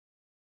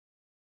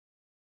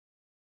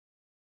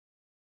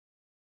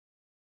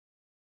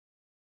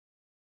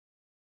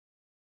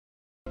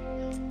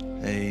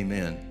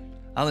Amen.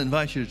 I'll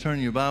invite you to turn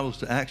your Bibles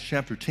to Acts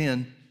chapter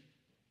 10.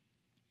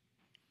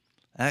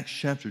 Acts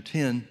chapter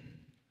 10.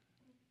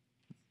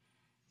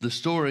 The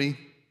story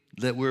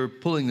that we're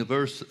pulling the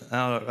verse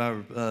out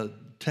of our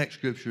text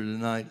scripture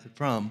tonight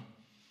from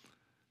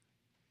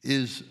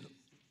is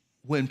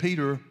when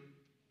Peter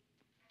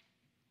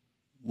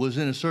was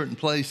in a certain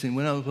place and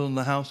went up on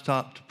the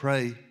housetop to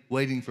pray,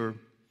 waiting for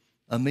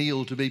a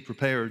meal to be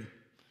prepared.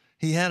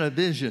 He had a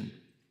vision.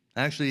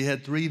 Actually, he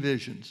had 3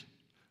 visions,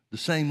 the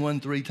same one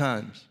 3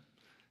 times.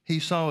 He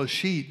saw a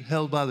sheet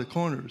held by the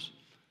corners,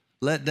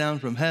 let down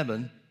from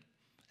heaven,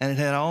 and it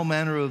had all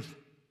manner of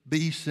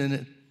beasts in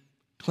it,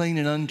 clean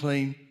and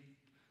unclean.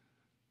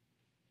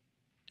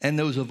 And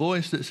there was a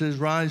voice that says,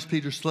 "Rise,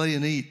 Peter, slay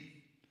and eat."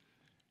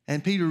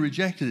 And Peter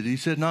rejected it. He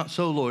said, "Not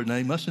so, Lord." Now,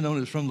 he must have known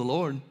it was from the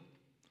Lord,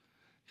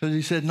 because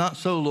he said, "Not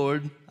so,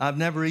 Lord. I've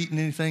never eaten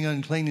anything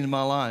unclean in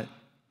my life."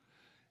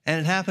 And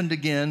it happened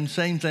again,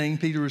 same thing.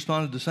 Peter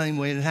responded the same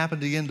way. And it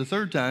happened again the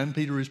 3rd time.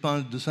 Peter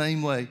responded the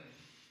same way.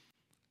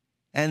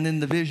 And then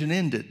the vision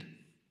ended.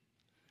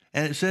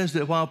 And it says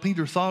that while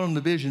Peter thought on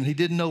the vision, he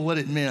didn't know what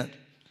it meant.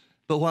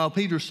 But while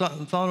Peter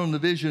thought on the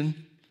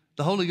vision,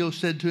 the Holy Ghost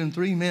said to him,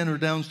 3 men are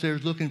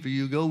downstairs looking for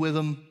you. Go with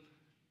them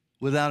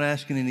without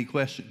asking any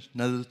questions.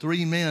 Now, the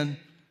 3 men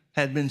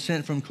had been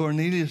sent from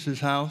Cornelius'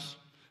 house.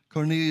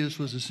 Cornelius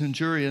was a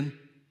centurion.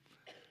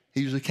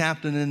 He was a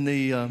captain in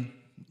the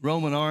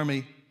Roman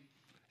army,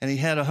 and he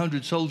had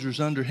 100 soldiers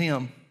under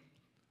him.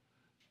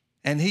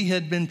 And he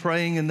had been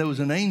praying, and there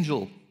was an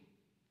angel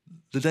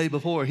the day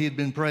before he had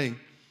been praying.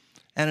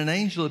 And an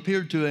angel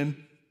appeared to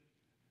him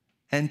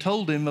and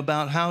told him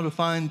about how to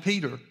find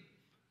Peter,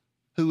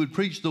 who would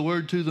preach the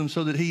word to them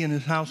so that he and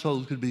his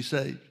household could be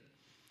saved.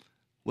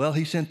 Well,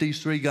 he sent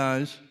these 3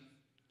 guys.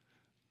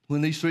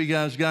 When these 3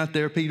 guys got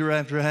there, Peter,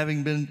 after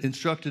having been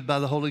instructed by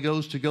the Holy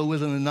Ghost to go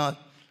with them and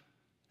not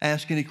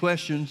ask any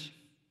questions,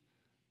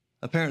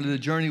 apparently the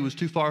journey was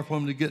too far for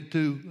him to get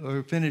to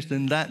or finish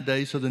in that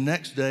day. So the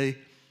next day,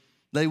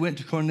 they went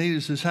to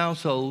Cornelius'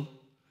 household.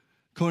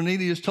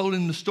 Cornelius told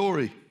him the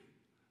story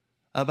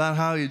about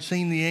how he had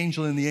seen the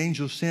angel, and the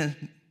angel sent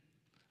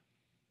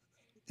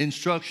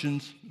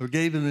instructions, or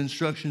gave him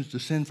instructions to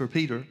send for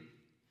Peter.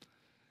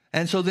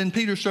 And so then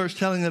Peter starts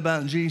telling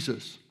about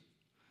Jesus.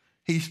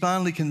 He's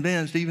finally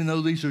convinced, even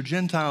though these are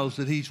Gentiles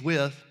that he's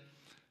with,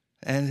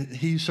 and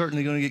he's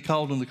certainly going to get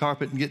called on the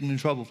carpet and getting in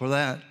trouble for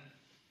that.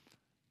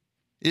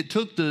 It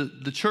took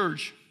the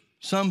church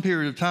some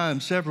period of time,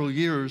 several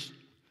years.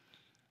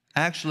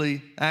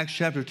 Actually, Acts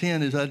chapter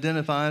 10 is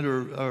identified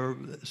or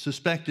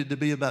suspected to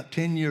be about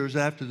 10 years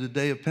after the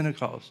day of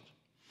Pentecost,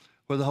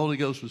 where the Holy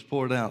Ghost was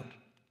poured out.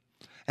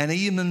 And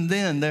even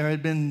then, there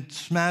had been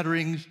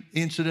smatterings,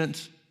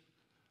 incidents,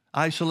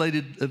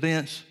 isolated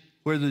events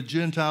where the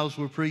Gentiles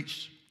were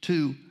preached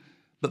to.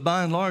 But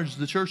by and large,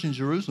 the church in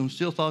Jerusalem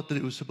still thought that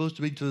it was supposed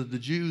to be to the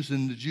Jews,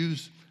 and the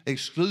Jews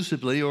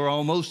exclusively, or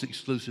almost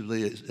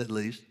exclusively at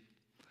least.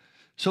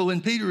 So when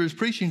Peter is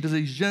preaching to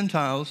these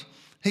Gentiles,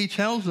 he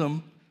tells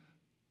them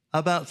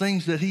about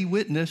things that he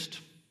witnessed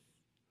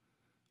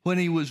when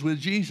he was with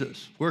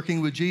Jesus,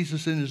 working with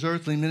Jesus in his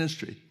earthly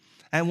ministry.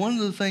 And one of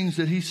the things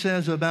that he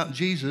says about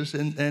Jesus,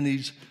 and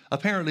he's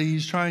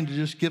trying to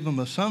just give them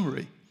a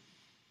summary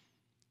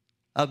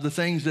of the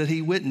things that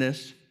he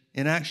witnessed.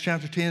 In Acts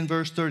chapter 10,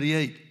 verse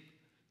 38,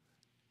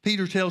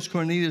 Peter tells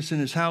Cornelius and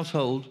his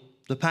household,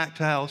 the packed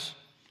house,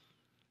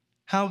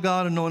 how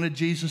God anointed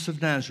Jesus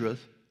of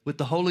Nazareth with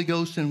the Holy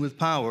Ghost and with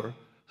power,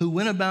 who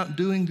went about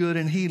doing good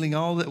and healing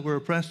all that were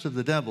oppressed of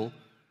the devil,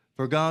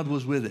 for God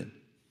was with him.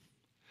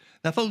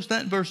 Now, folks,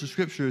 that verse of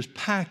Scripture is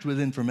packed with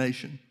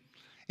information.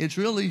 It's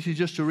real easy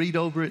just to read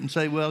over it and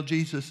say, well,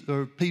 Jesus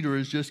or Peter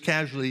is just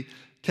casually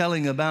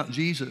telling about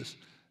Jesus.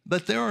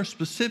 But there are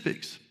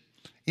specifics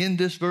in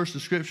this verse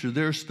of Scripture.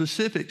 There are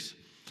specifics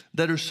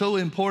that are so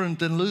important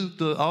that Luke,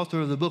 the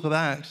author of the book of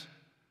Acts,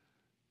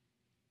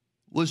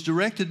 was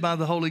directed by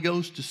the Holy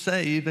Ghost to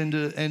save and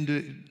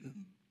to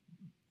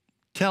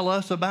tell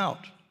us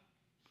about.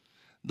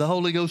 The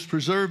Holy Ghost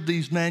preserved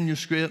these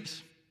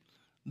manuscripts,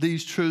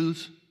 these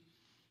truths,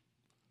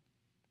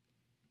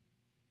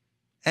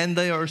 and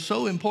they are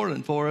so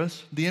important for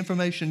us. The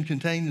information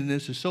contained in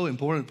this is so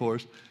important for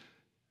us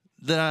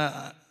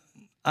that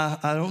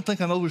I don't think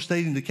I'm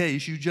overstating the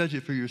case. You judge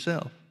it for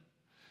yourself.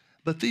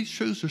 But these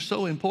truths are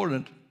so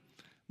important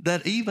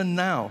that even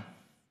now,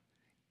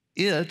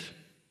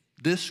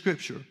 this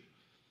Scripture,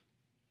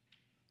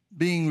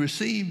 being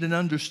received and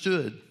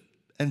understood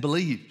and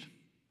believed,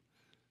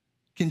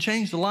 can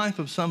change the life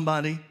of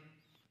somebody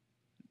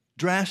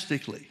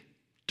drastically,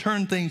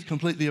 turn things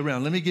completely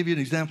around. Let me give you an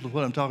example of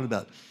what I'm talking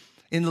about.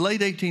 In the late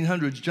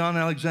 1800s, John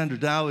Alexander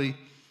Dowie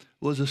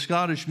was a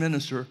Scottish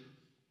minister,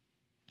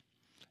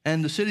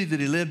 and the city that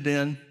he lived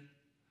in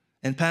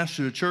and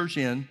pastored a church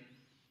in,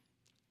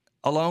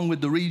 along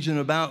with the region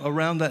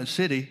around that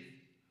city,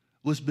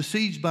 was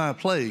besieged by a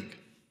plague.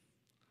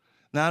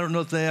 Now, I don't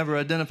know if they ever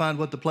identified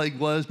what the plague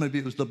was. Maybe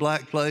it was the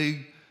Black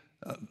Plague.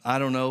 I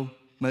don't know.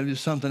 Maybe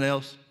it's something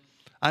else.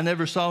 I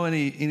never saw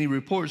any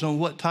reports on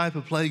what type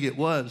of plague it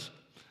was.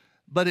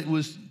 but it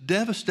was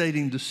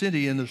devastating the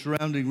city and the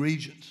surrounding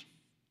regions.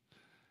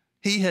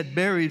 He had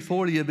buried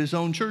 40 of his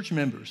own church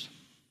members,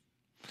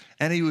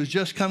 and he was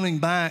just coming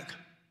back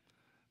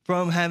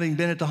from having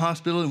been at the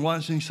hospital and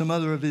watching some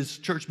other of his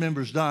church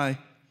members die.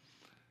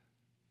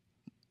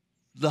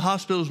 The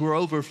hospitals were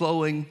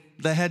overflowing.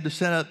 They had to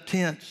set up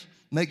tents,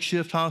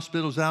 makeshift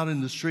hospitals out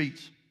in the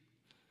streets.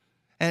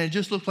 And it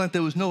just looked like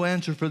there was no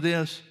answer for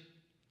this.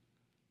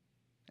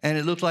 And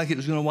it looked like it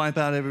was going to wipe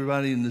out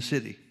everybody in the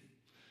city.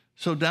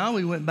 So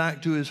Dowie went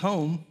back to his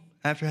home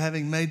after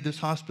having made this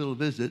hospital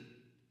visit.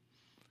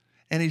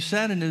 And he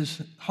sat in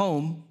his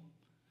home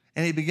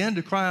and he began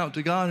to cry out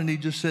to God. And he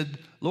just said,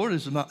 Lord,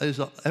 is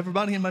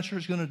everybody in my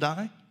church going to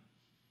die?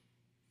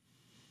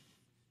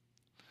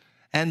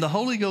 And the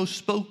Holy Ghost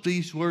spoke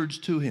these words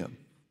to him.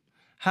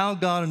 How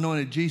God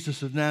anointed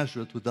Jesus of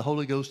Nazareth with the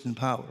Holy Ghost and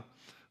power,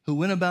 who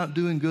went about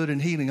doing good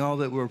and healing all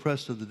that were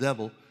oppressed of the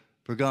devil,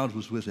 for God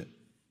was with him.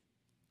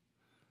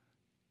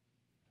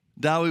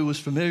 Dowie was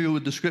familiar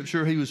with the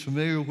scripture. He was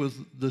familiar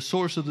with the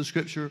source of the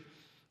scripture,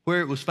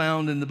 where it was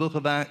found in the book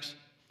of Acts.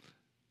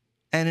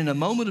 And in a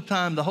moment of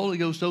time, the Holy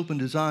Ghost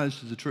opened his eyes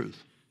to the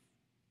truth.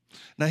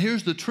 Now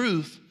here's the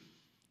truth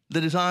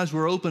that his eyes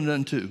were opened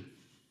unto.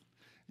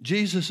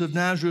 Jesus of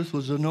Nazareth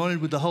was anointed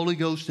with the Holy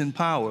Ghost and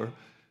power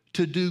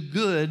to do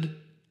good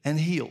and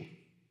heal.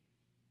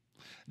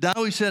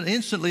 Dowie said,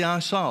 instantly I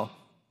saw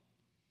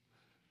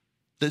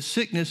that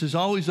sickness is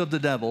always of the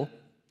devil.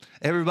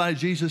 Everybody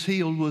Jesus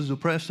healed was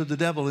oppressed of the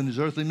devil in his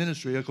earthly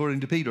ministry,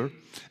 according to Peter,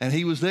 and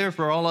he was there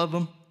for all of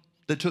them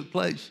that took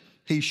place.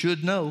 He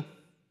should know.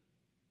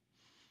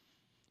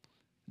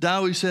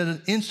 Dowie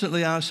said,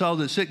 instantly I saw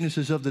that sickness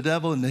is of the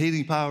devil and the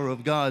healing power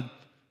of God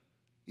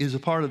is a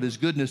part of his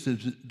goodness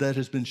that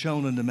has been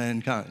shown unto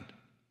mankind.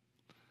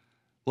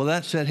 Well,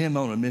 that set him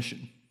on a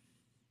mission.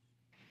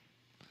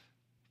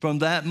 From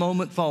that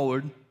moment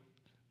forward,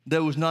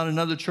 there was not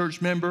another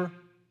church member,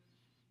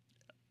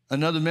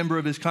 another member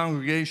of his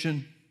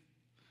congregation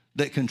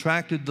that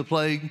contracted the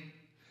plague,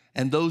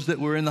 and those that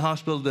were in the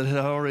hospital that had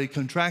already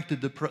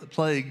contracted the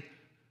plague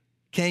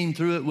came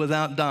through it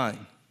without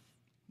dying.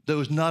 There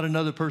was not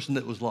another person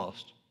that was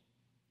lost.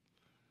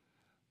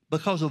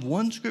 Because of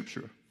one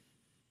scripture.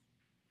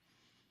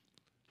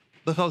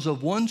 Because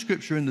of one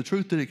scripture and the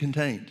truth that it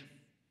contained.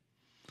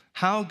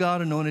 How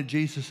God anointed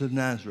Jesus of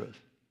Nazareth.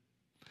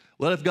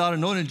 Well, if God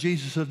anointed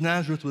Jesus of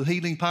Nazareth with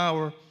healing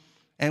power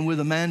and with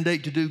a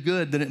mandate to do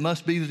good, then it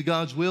must be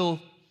God's will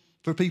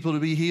for people to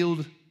be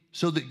healed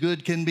so that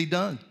good can be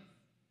done.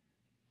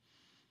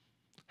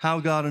 How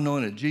God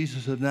anointed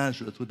Jesus of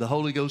Nazareth with the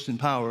Holy Ghost and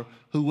power,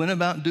 who went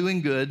about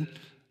doing good.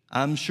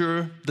 I'm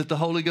sure that the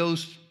Holy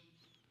Ghost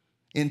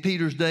in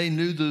Peter's day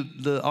knew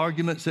the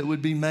arguments that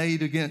would be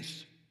made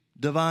against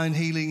divine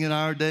healing in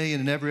our day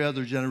and in every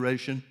other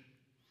generation.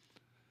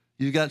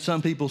 You got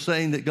some people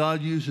saying that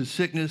God uses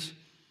sickness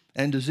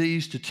and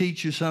disease to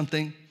teach you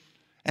something,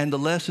 and the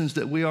lessons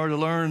that we are to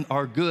learn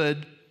are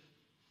good.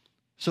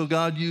 So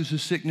God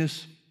uses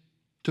sickness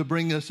to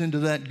bring us into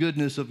that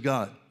goodness of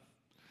God.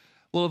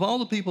 Well, of all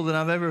the people that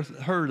I've ever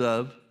heard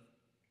of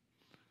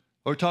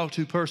or talked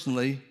to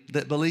personally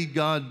that believed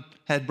God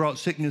had brought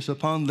sickness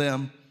upon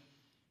them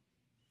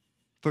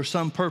for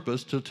some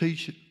purpose, to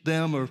teach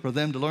them or for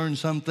them to learn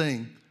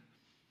something,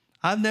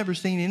 I've never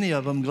seen any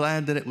of them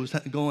glad that it was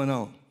going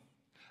on.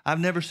 I've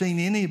never seen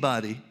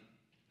anybody,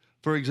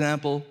 for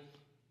example,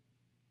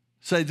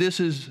 say,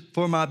 this is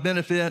for my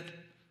benefit,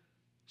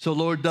 so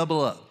Lord, double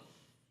up.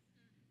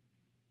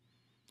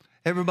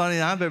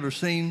 Everybody I've ever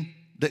seen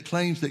that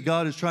claims that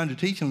God is trying to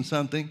teach them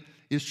something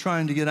is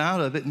trying to get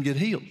out of it and get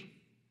healed.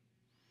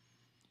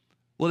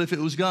 Well, if it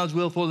was God's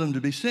will for them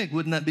to be sick,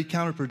 wouldn't that be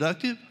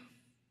counterproductive?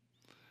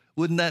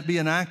 Wouldn't that be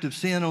an act of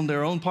sin on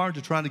their own part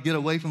to try to get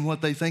away from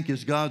what they think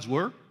is God's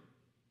work?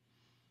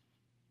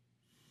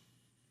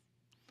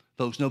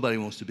 Folks, nobody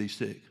wants to be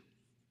sick.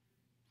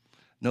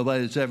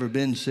 Nobody that's ever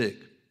been sick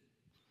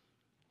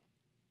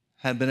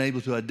have been able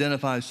to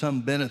identify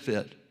some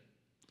benefit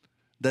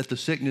that the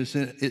sickness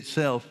in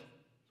itself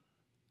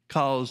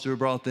caused or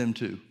brought them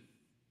to.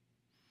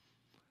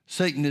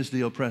 Satan is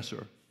the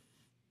oppressor.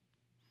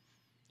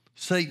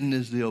 Satan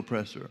is the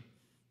oppressor.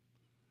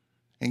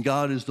 And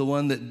God is the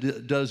one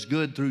that does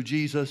good through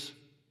Jesus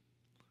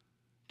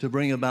to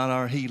bring about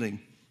our healing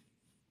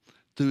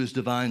through his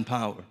divine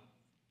power.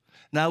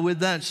 Now, with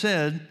that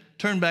said,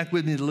 turn back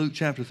with me to Luke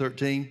chapter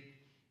 13.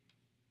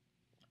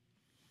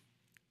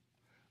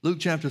 Luke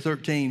chapter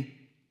 13.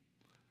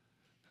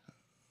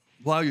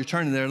 While you're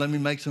turning there, let me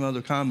make some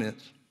other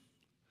comments.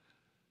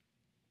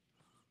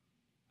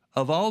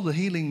 Of all the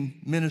healing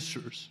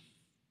ministers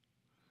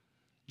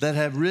that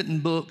have written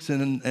books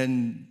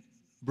and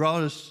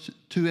brought us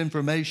to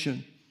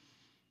information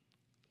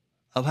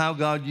of how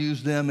God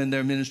used them in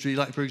their ministry,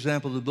 like, for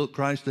example, the book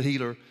Christ the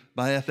Healer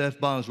by F.F.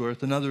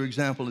 Bosworth. Another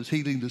example is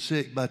Healing the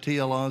Sick by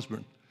T.L.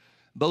 Osborne.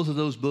 Both of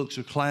those books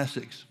are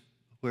classics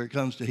where it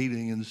comes to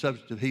healing and the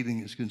subject of healing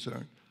is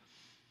concerned.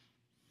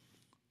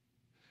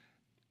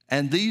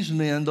 And these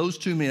men, those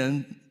two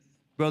men,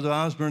 Brother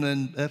Osborne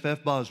and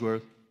F.F.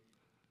 Bosworth,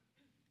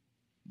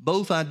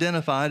 both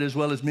identified, as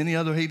well as many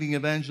other healing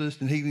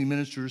evangelists and healing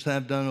ministers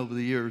have done over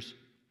the years,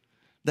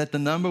 that the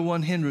number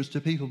one hindrance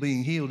to people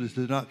being healed is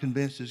they're not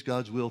convinced it's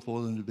God's will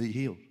for them to be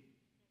healed.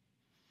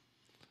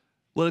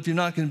 Well, if you're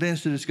not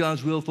convinced that it's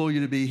God's will for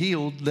you to be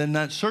healed, then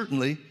that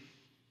certainly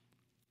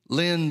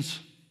lends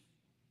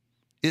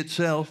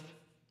itself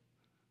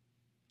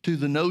to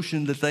the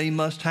notion that they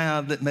must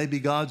have that maybe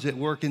God's at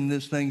work in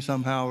this thing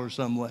somehow or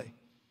some way.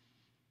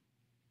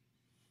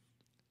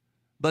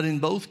 But in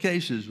both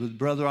cases, with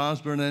Brother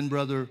Osborn and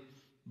Brother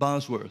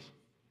Bosworth,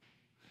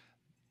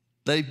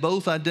 they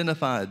both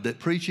identified that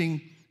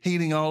preaching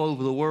healing all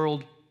over the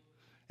world,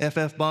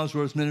 F.F.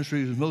 Bosworth's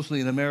ministry was mostly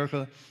in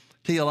America.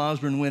 T.L.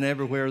 Osborn went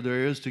everywhere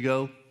there is to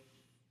go.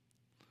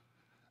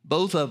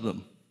 Both of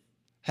them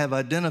have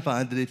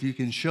identified that if you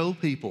can show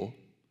people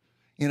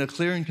in a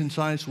clear and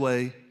concise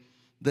way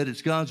that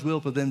it's God's will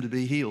for them to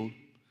be healed,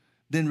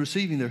 then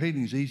receiving their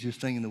healing is the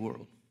easiest thing in the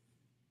world.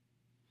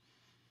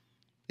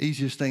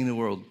 Easiest thing in the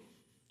world.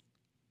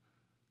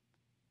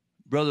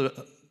 Brother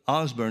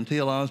Osborn,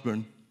 T.L.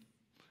 Osborn,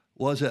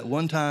 was at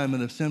one time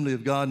an Assembly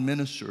of God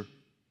minister,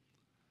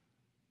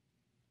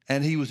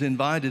 and he was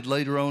invited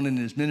later on in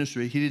his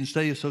ministry. He didn't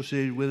stay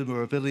associated with them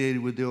or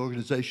affiliated with the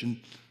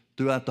organization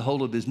throughout the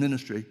whole of his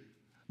ministry,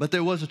 but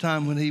there was a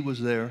time when he was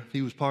there.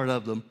 He was part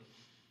of them.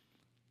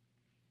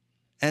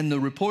 And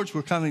the reports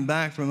were coming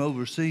back from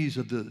overseas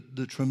of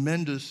the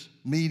tremendous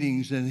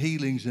meetings and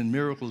healings and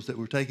miracles that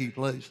were taking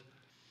place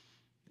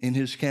in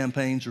his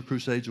campaigns or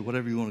crusades or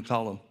whatever you want to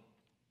call them.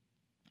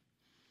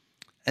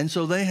 And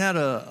so they had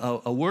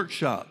a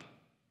workshop.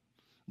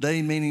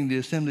 They, meaning the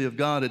Assembly of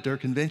God at their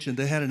convention,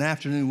 they had an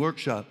afternoon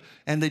workshop,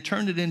 and they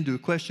turned it into a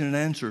question and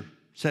answer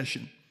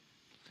session.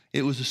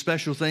 It was a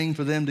special thing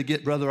for them to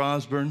get Brother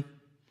Osborn.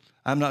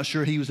 I'm not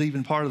sure he was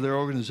even part of their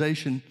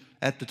organization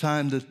at the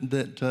time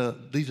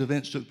that these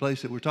events took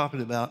place that we're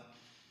talking about.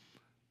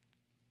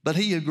 But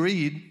he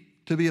agreed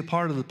to be a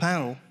part of the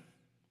panel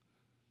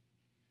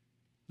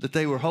that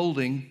they were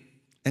holding.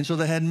 And so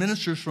they had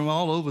ministers from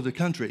all over the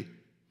country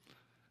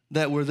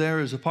that were there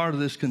as a part of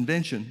this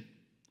convention.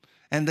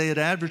 And they had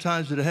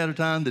advertised it ahead of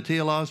time that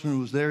T.L. Osborn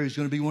was there. He was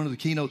going to be one of the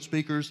keynote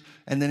speakers,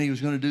 and then he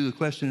was going to do the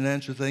question and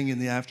answer thing in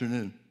the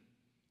afternoon.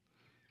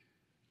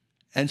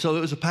 And so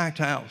it was a packed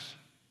house.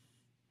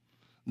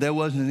 There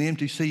wasn't an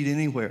empty seat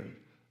anywhere.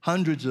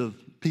 Hundreds of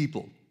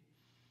people,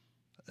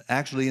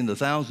 actually in the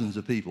thousands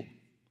of people.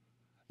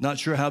 Not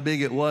sure how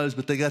big it was,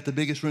 but they got the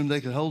biggest room they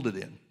could hold it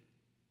in.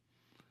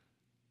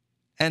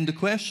 And the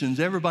questions,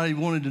 everybody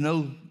wanted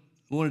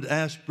to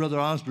ask Brother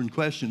Osborn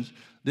questions.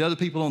 The other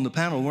people on the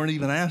panel weren't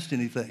even asked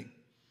anything.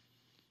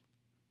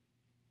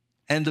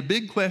 And the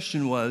big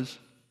question was,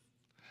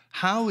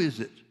 how is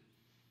it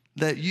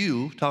that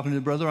you, talking to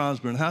Brother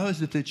Osborn, how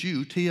is it that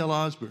you, T.L.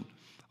 Osborn,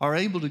 are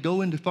able to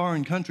go into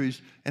foreign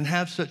countries and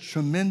have such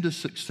tremendous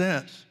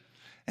success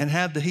and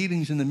have the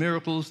healings and the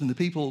miracles and the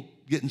people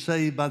getting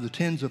saved by the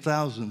tens of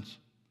thousands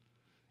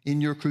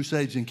in your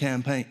crusades and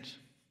campaigns?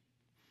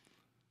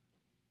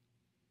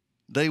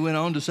 They went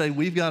on to say,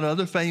 we've got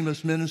other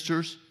famous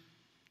ministers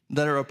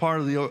that are a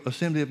part of the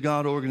Assembly of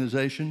God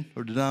organization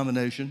or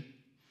denomination,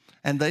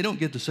 and they don't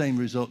get the same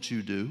results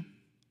you do.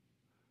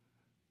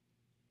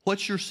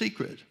 What's your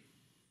secret?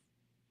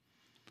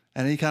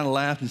 And he kind of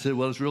laughed and said,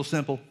 well, it's real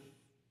simple.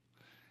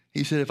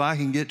 He said, if I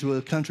can get to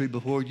a country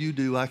before you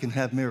do, I can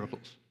have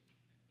miracles.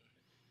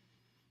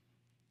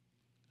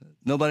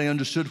 Nobody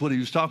understood what he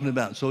was talking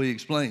about, so he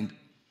explained.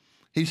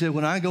 He said,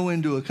 when I go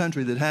into a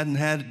country that hadn't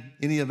had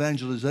any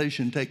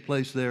evangelization take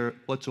place there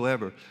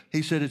whatsoever,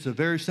 he said, it's a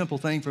very simple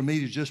thing for me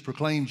to just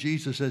proclaim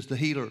Jesus as the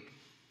healer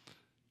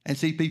and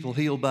see people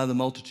healed by the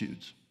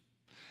multitudes.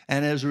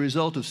 And as a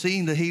result of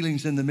seeing the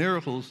healings and the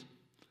miracles,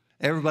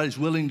 everybody's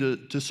willing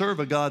to serve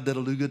a God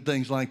that'll do good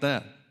things like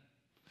that.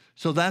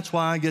 So that's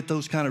why I get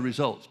those kind of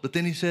results. But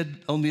then he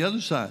said, on the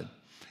other side,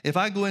 if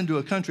I go into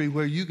a country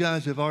where you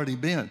guys have already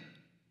been,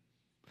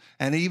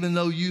 and even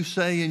though you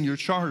say in your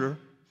charter,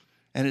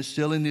 and it's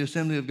still in the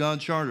Assembly of God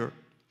charter,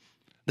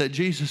 that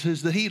Jesus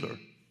is the healer,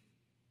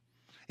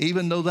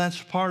 even though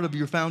that's part of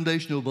your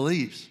foundational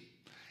beliefs,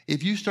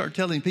 if you start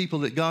telling people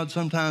that God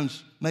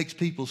sometimes makes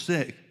people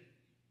sick,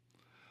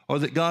 or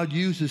that God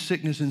uses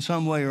sickness in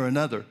some way or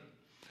another,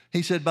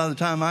 he said, by the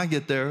time I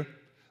get there,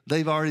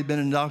 they've already been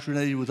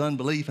indoctrinated with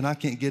unbelief, and I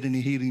can't get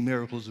any healing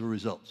miracles or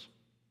results.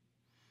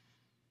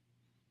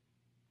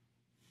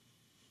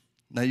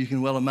 Now, you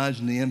can well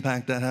imagine the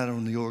impact that had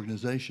on the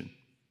organization.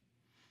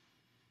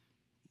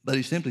 But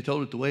he simply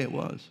told it the way it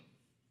was.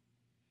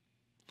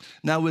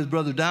 Now, with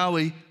Brother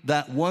Dowie,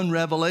 that one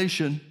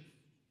revelation,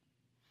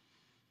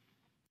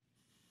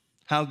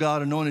 how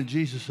God anointed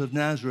Jesus of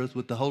Nazareth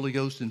with the Holy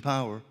Ghost and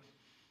power,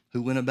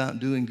 who went about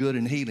doing good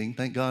and healing.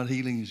 Thank God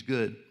healing is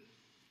good.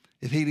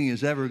 If healing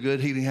is ever good,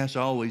 healing has to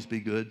always be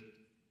good.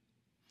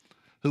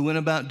 Who went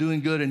about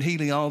doing good and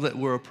healing all that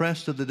were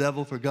oppressed of the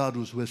devil, for God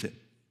was with him.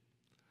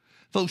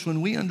 Folks,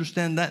 when we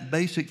understand that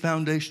basic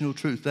foundational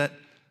truth, that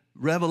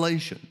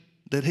revelation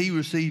that he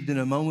received in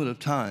a moment of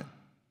time,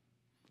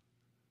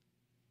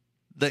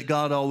 that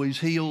God always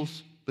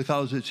heals,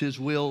 because it's his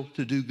will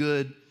to do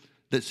good,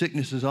 that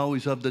sickness is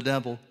always of the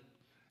devil.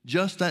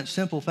 Just that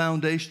simple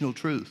foundational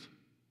truth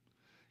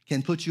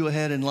can put you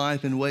ahead in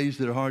life in ways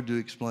that are hard to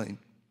explain.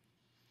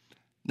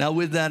 Now,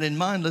 with that in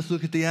mind, let's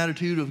look at the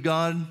attitude of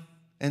God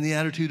and the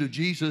attitude of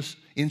Jesus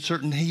in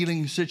certain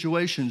healing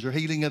situations or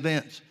healing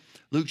events.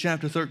 Luke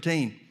chapter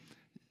 13,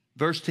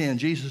 verse 10,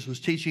 Jesus was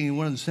teaching in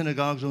one of the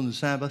synagogues on the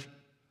Sabbath,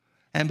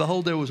 and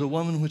behold, there was a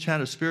woman which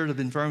had a spirit of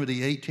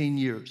infirmity 18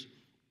 years,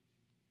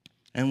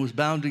 and was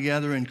bound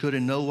together and could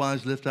in no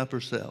wise lift up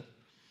herself.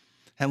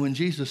 And when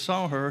Jesus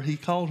saw her, he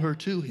called her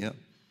to him,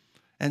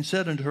 and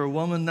said unto her,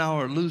 Woman, thou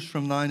art loosed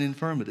from thine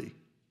infirmity.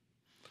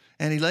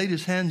 And he laid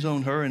his hands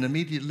on her, and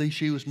immediately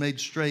she was made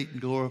straight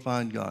and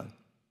glorified God.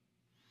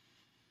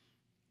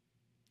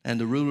 And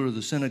the ruler of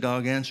the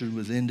synagogue answered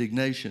with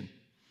indignation,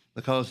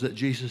 because that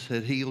Jesus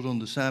had healed on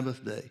the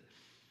Sabbath day.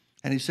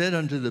 And he said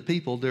unto the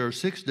people, There are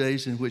 6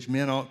 days in which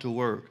men ought to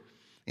work.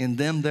 In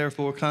them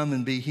therefore come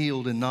and be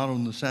healed, and not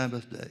on the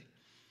Sabbath day.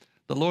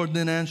 The Lord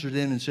then answered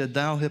him and said,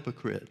 Thou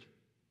hypocrite,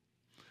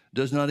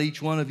 does not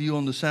each one of you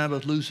on the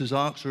Sabbath loose his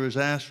ox or his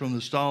ass from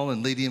the stall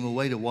and lead him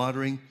away to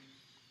watering?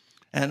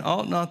 And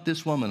ought not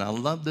this woman, I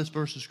love this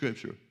verse of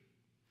Scripture.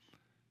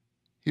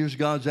 Here's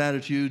God's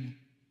attitude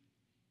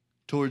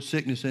towards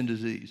sickness and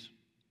disease.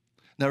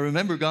 Now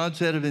remember, God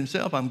said of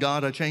himself, I'm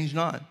God, I change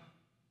not.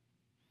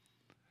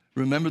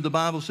 Remember, the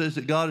Bible says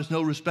that God is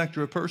no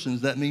respecter of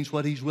persons. That means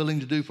what he's willing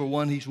to do for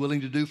one, he's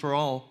willing to do for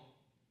all.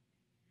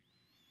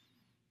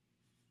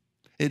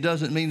 It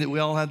doesn't mean that we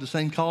all have the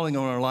same calling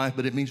on our life,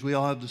 but it means we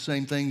all have the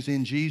same things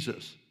in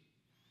Jesus.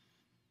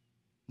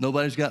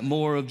 Nobody's got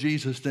more of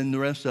Jesus than the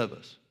rest of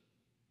us.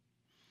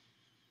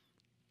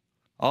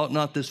 Ought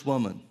not this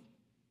woman,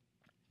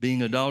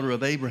 being a daughter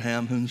of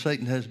Abraham, whom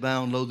Satan has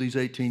bound, lo, these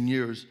 18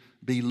 years,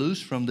 be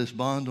loosed from this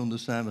bond on the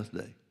Sabbath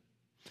day?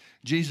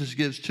 Jesus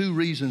gives 2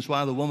 reasons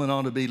why the woman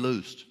ought to be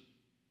loosed.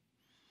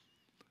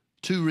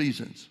 2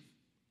 reasons.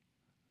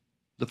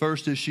 The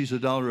first is she's a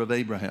daughter of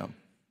Abraham,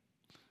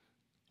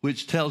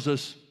 which tells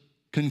us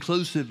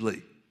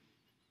conclusively,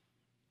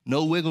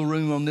 no wiggle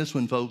room on this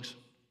one, folks.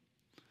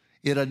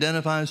 It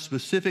identifies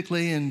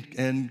specifically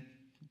and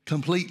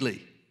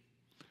completely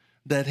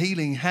that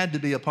healing had to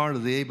be a part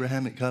of the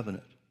Abrahamic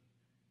covenant.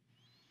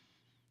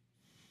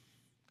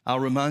 I'll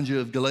remind you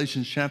of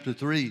Galatians chapter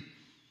 3,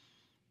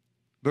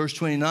 verse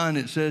 29.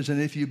 It says,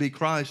 And if you be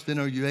Christ, then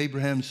are you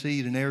Abraham's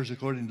seed and heirs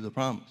according to the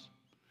promise.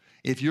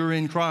 If you're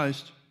in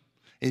Christ,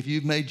 if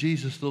you've made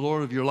Jesus the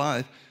Lord of your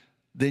life,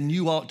 then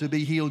you ought to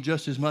be healed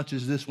just as much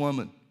as this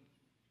woman.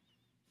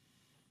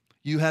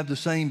 You have the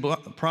same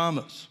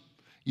promise.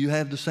 You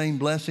have the same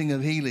blessing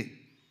of healing.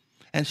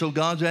 And so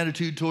God's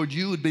attitude toward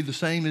you would be the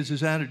same as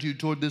his attitude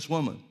toward this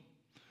woman.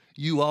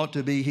 You ought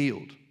to be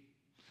healed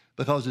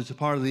because it's a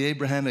part of the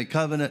Abrahamic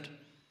covenant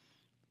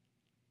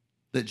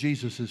that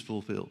Jesus has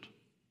fulfilled.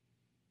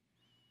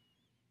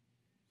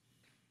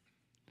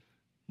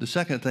 The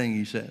second thing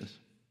he says,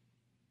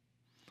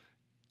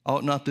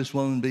 ought not this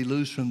woman be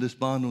loosed from this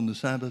bond on the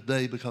Sabbath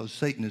day because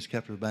Satan has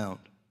kept her bound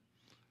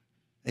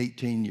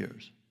 18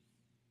 years?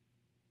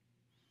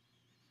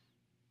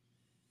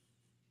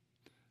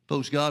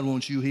 Folks, God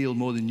wants you healed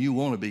more than you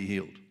want to be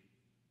healed.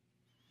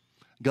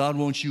 God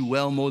wants you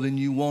well more than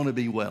you want to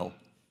be well.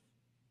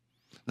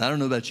 And I don't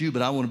know about you,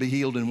 but I want to be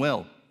healed and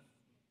well.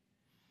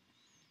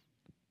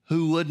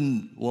 Who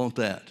wouldn't want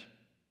that?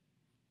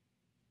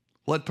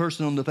 What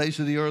person on the face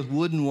of the earth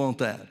wouldn't want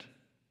that?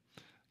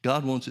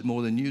 God wants it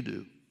more than you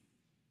do.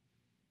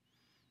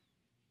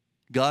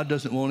 God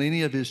doesn't want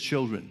any of his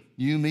children,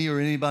 you, me, or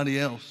anybody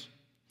else,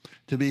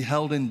 to be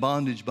held in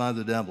bondage by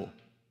the devil.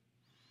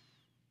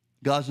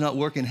 God's not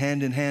working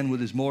hand in hand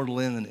with his mortal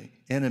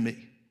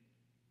enemy.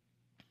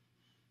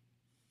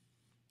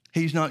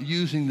 He's not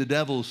using the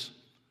devil's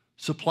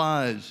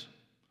supplies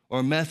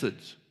or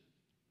methods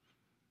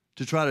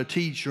to try to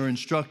teach or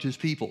instruct his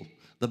people.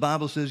 The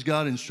Bible says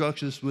God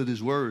instructs us with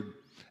his word,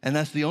 and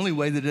that's the only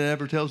way that it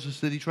ever tells us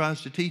that he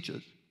tries to teach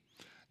us.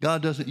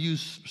 God doesn't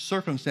use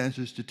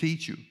circumstances to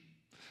teach you.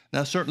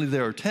 Now, certainly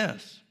there are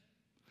tests.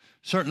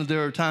 Certainly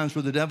there are times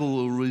where the devil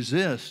will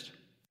resist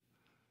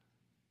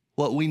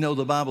what we know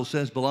the Bible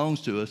says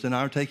belongs to us and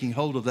our taking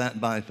hold of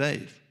that by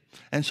faith.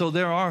 And so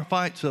there are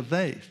fights of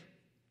faith.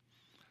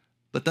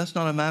 But that's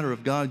not a matter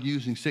of God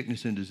using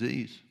sickness and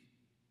disease.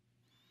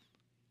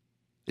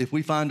 If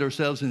we find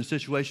ourselves in a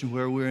situation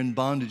where we're in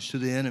bondage to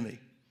the enemy,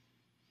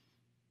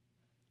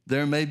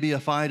 there may be a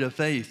fight of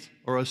faith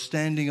or a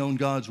standing on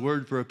God's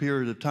word for a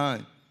period of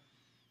time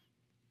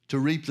to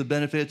reap the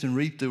benefits and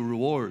reap the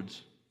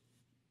rewards.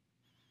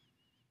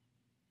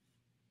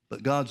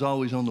 But God's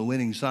always on the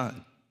winning side.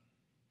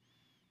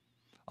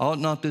 Ought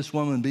not this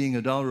woman, being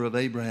a daughter of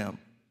Abraham,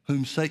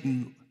 whom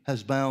Satan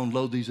has bound,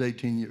 lo, these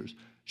 18 years,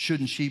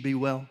 shouldn't she be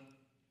well?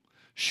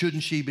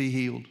 Shouldn't she be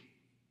healed?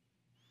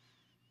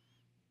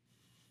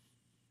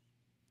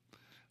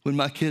 When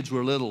my kids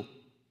were little,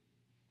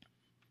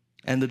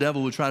 and the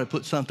devil would try to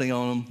put something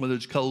on them, whether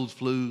it's colds,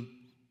 flu,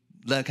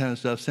 that kind of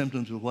stuff,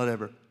 symptoms or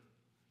whatever,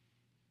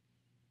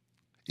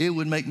 it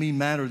would make me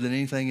madder than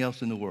anything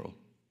else in the world.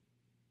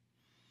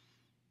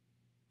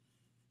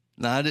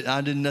 Now, I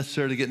didn't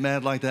necessarily get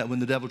mad like that when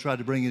the devil tried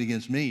to bring it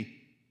against me,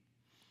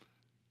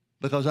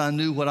 because I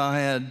knew what I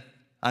had.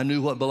 I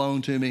knew what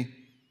belonged to me.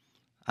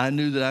 I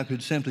knew that I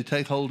could simply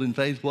take hold in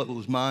faith what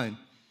was mine.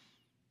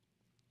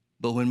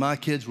 But when my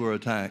kids were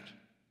attacked,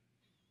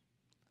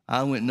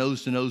 I went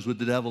nose to nose with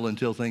the devil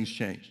until things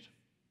changed.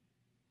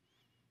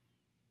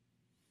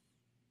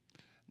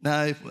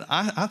 Now,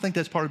 I think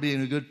that's part of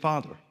being a good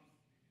father.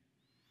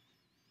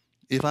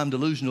 If I'm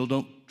delusional,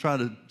 don't try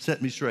to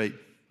set me straight.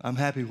 I'm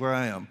happy where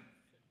I am.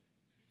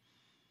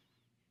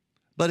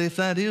 But if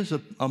that is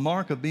a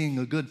mark of being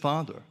a good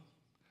father,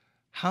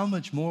 how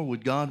much more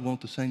would God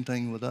want the same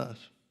thing with us?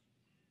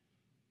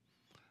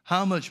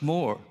 How much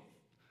more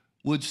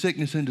would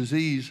sickness and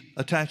disease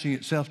attaching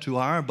itself to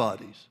our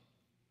bodies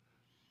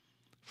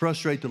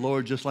frustrate the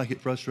Lord just like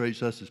it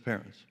frustrates us as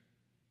parents?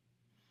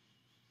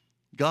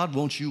 God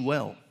wants you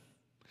well,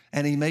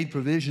 and He made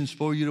provisions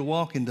for you to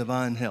walk in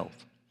divine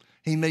health.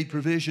 He made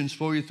provisions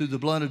for you through the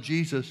blood of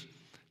Jesus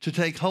to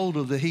take hold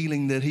of the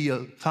healing that He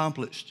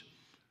accomplished,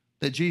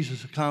 that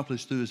Jesus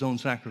accomplished through His own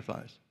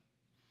sacrifice.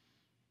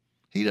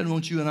 He doesn't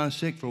want you and I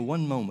sick for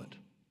one moment.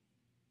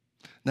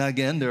 Now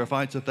again, there are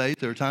fights of faith.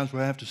 There are times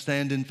where I have to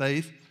stand in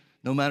faith,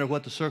 no matter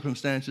what the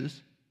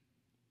circumstances.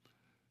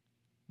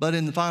 But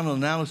in the final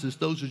analysis,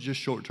 those are just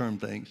short-term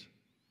things.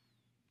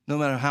 No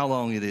matter how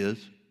long it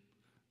is,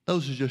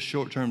 those are just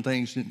short-term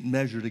things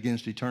measured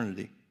against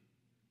eternity.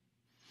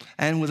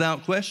 And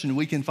without question,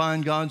 we can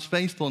find God's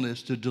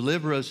faithfulness to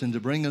deliver us and to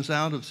bring us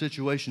out of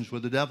situations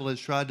where the devil has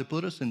tried to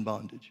put us in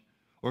bondage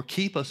or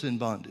keep us in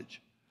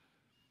bondage.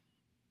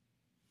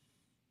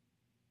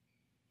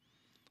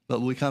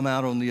 But we come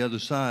out on the other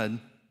side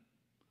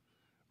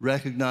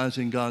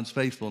recognizing God's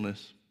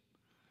faithfulness,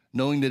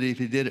 knowing that if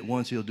He did it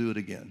once, He'll do it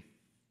again.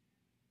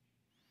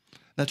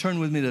 Now turn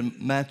with me to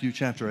Matthew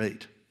chapter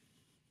 8.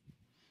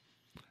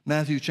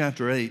 Matthew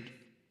chapter 8.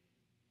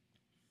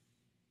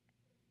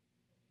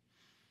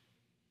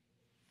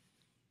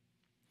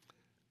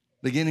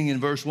 Beginning in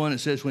verse 1, it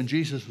says, "When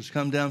Jesus was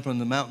come down from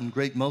the mountain,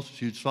 great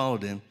multitudes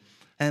followed Him.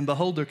 And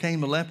behold, there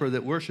came a leper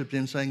that worshipped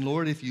Him, saying,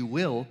 Lord, if you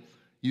will,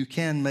 you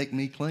can make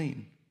me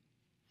clean."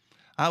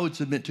 I would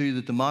submit to you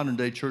that the modern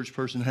day church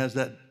person has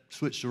that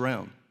switched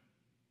around.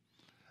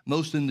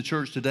 Most in the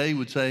church today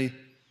would say,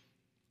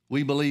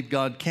 we believe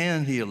God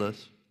can heal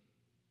us,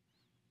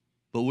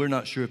 but we're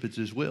not sure if it's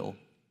His will.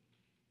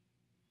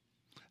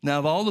 Now,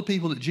 of all the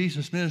people that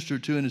Jesus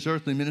ministered to in His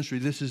earthly ministry,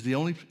 this is the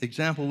only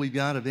example we've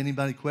got of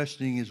anybody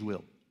questioning His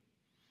will.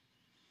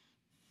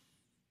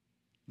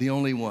 The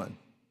only one.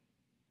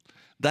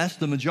 That's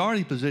the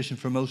majority position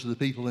for most of the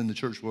people in the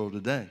church world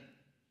today.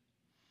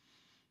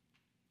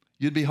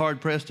 You'd be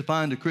hard-pressed to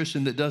find a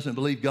Christian that doesn't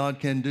believe God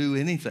can do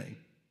anything.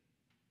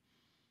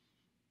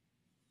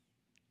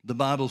 The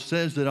Bible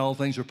says that all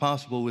things are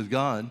possible with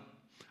God,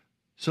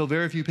 so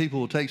very few people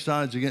will take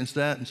sides against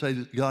that and say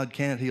that God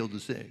can't heal the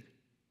sick.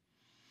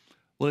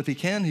 Well, if He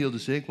can heal the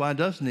sick, why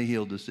doesn't He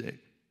heal the sick?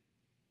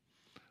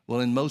 Well,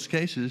 in most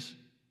cases,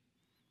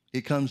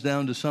 it comes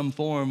down to some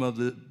form of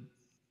the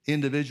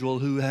individual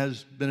who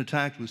has been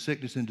attacked with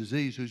sickness and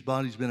disease, whose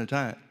body's been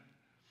attacked,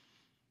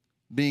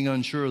 being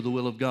unsure of the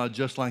will of God,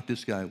 just like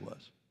this guy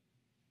was.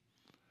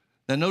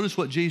 Now, notice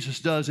what Jesus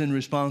does in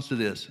response to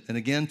this. And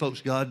again,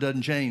 folks, God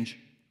doesn't change.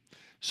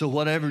 So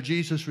whatever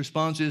Jesus'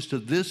 response is to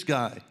this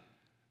guy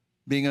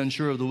being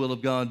unsure of the will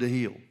of God to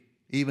heal,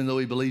 even though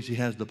he believes he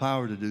has the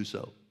power to do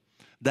so,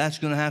 that's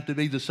going to have to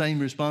be the same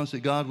response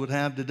that God would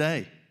have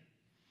today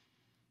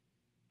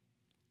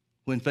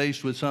when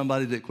faced with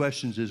somebody that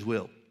questions His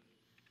will.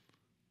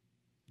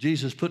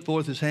 Jesus put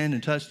forth His hand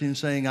and touched him,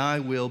 saying, I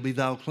will, be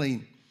thou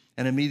clean.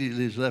 And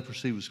immediately his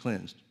leprosy was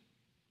cleansed.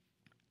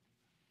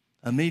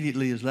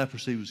 Immediately his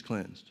leprosy was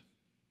cleansed.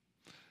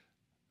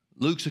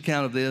 Luke's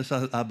account of this,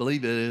 I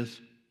believe it is,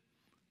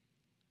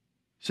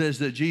 says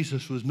that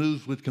Jesus was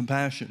moved with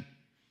compassion.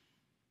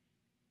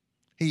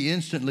 He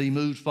instantly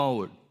moved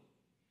forward,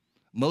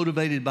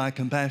 motivated by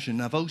compassion.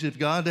 Now, folks,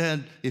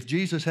 if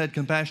Jesus had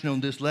compassion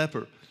on this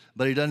leper,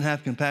 but He doesn't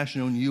have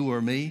compassion on you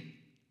or me,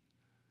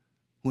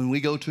 when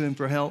we go to Him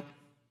for help,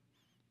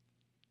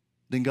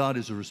 then God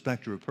is a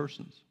respecter of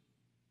persons.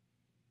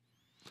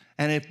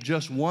 And if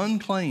just one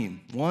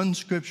claim, one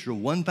scripture,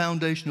 one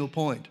foundational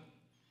point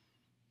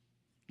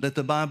that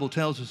the Bible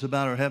tells us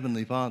about our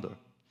Heavenly Father,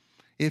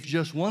 if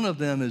just one of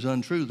them is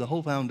untrue, the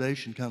whole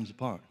foundation comes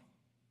apart.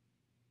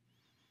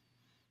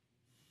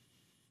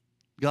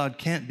 God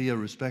can't be a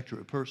respecter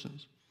of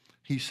persons.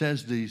 He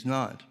says that He's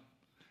not.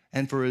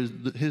 And for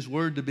His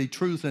word to be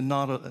truth and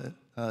not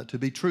to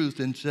be truth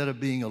instead of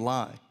being a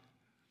lie,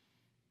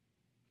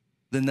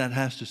 then that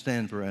has to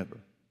stand forever.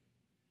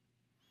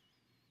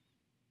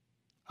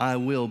 I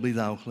will, be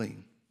thou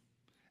clean.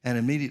 And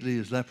immediately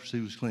his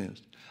leprosy was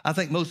cleansed. I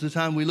think most of the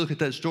time we look at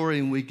that story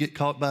and we get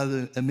caught by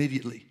the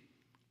immediately.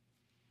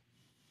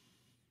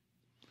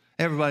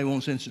 Everybody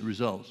wants instant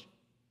results.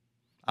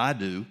 I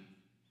do.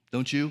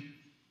 Don't you?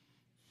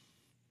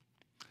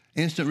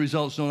 Instant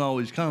results don't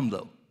always come,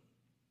 though.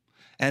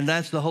 And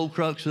that's the whole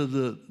crux of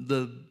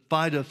the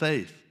fight of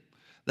faith.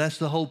 That's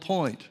the whole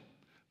point.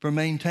 for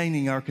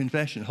maintaining our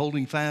confession,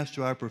 holding fast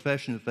to our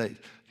profession of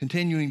faith,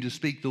 continuing to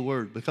speak the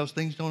word, because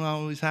things don't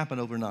always happen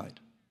overnight.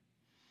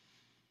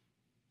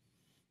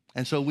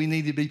 And so we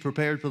need to be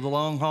prepared for the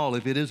long haul.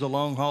 If it is a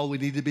long haul, we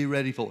need to be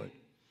ready for it.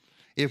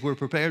 If we're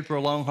prepared for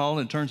a long haul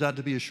and it turns out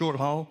to be a short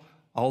haul,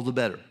 all the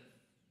better.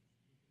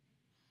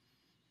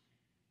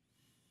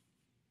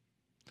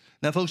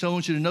 Now, folks, I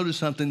want you to notice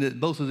something, that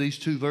both of these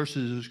two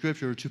verses of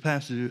Scripture, or two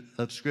passages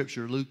of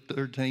Scripture, Luke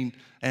 13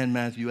 and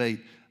Matthew 8,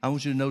 I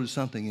want you to notice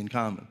something in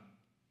common.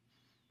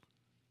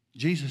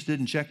 Jesus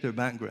didn't check their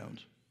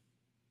backgrounds.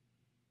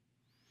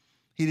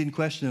 He didn't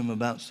question them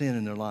about sin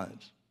in their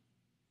lives.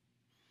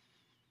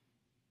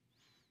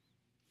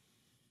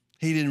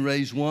 He didn't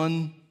raise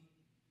one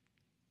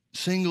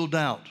single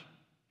doubt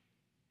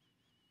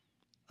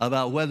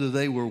about whether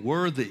they were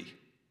worthy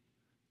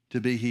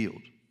to be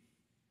healed.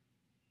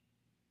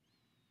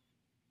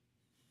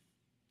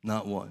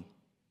 Not one.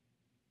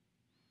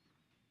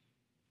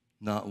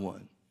 Not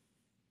one.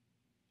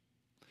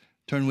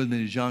 Turn with me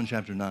to John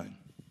chapter 9.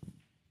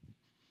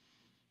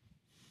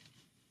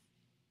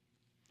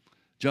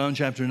 John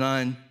chapter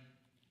 9.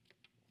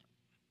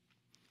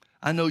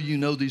 I know you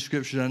know these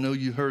scriptures. I know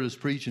you heard us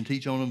preach and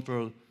teach on them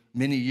for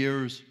many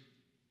years.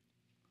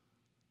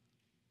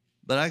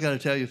 But I got to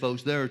tell you,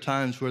 folks, there are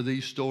times where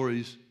these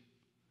stories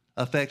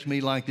affect me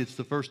like it's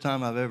the first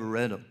time I've ever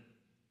read them.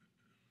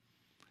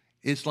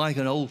 It's like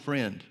an old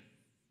friend.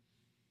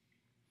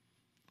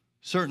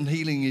 Certain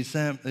healing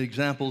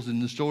examples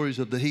in the stories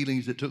of the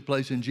healings that took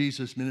place in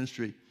Jesus'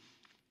 ministry,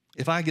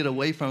 if I get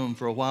away from them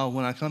for a while,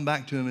 when I come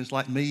back to them, it's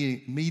like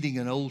me meeting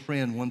an old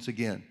friend once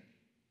again.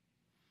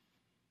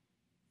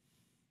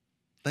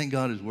 Thank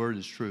God His word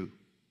is true.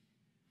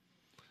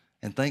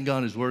 And thank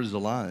God His word is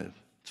alive.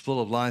 It's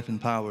full of life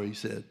and power, he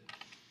said.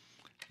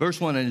 Verse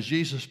 1, and as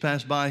Jesus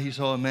passed by, he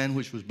saw a man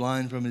which was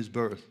blind from his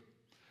birth.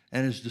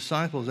 And his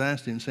disciples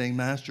asked him, saying,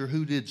 Master,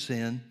 who did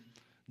sin,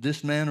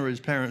 this man or his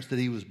parents, that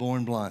he was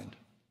born blind?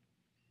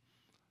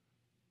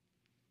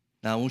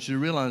 Now, I want you to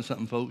realize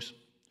something, folks.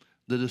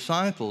 The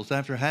disciples,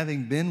 after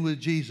having been with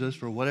Jesus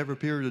for whatever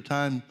period of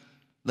time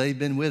they've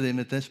been with him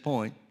at this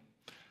point,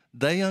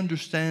 they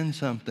understand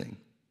something.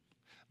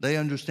 They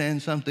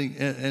understand something,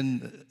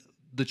 and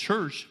the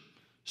church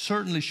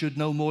certainly should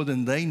know more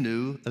than they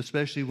knew,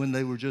 especially when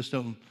they were just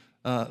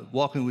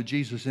walking with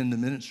Jesus in the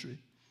ministry.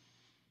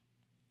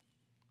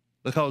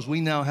 Because we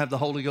now have the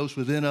Holy Ghost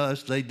within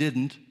us, they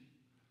didn't.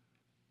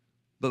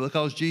 But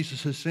because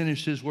Jesus has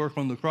finished his work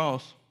on the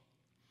cross,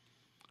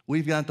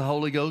 we've got the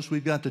Holy Ghost,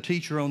 we've got the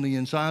teacher on the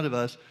inside of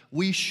us.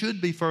 We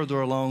should be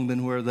further along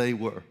than where they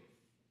were.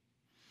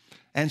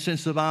 And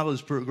since the Bible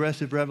is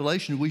progressive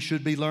revelation, we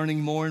should be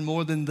learning more and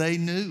more than they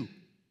knew.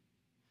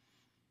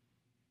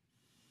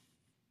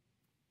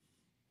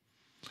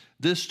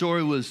 This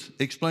story was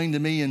explained to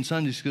me in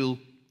Sunday school.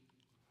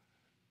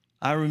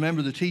 I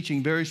remember the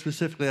teaching very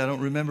specifically. I don't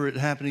remember it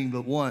happening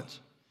but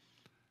once.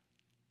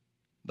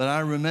 But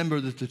I remember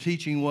that the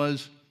teaching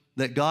was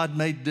that God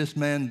made this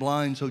man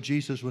blind so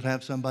Jesus would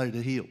have somebody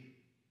to heal.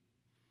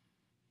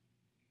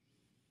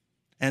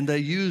 And they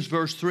used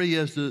verse 3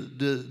 as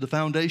the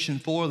foundation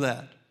for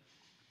that.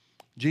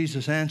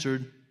 Jesus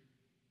answered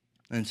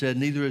and said,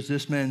 neither has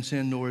this man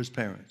sinned nor his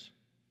parents,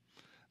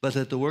 but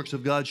that the works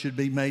of God should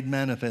be made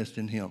manifest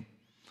in him.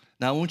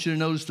 Now I want you to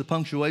notice the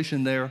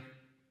punctuation there.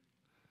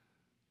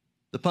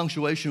 The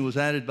punctuation was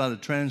added by the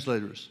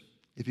translators.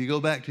 If you go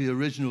back to the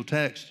original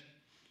text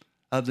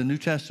of the New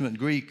Testament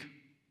Greek,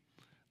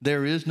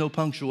 there is no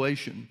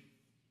punctuation.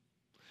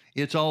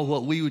 It's all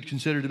what we would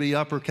consider to be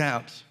upper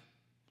caps.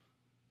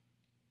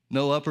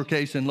 No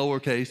uppercase and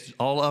lowercase,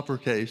 all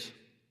uppercase.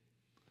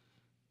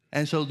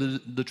 And so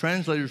the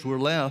translators were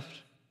left,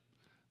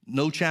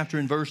 no chapter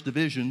and verse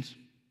divisions,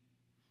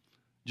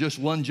 just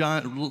one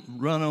giant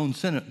run-on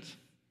sentence.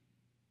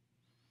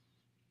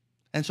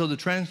 And so the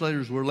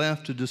translators were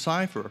left to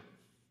decipher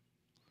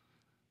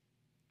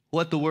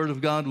what the Word of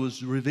God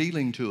was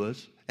revealing to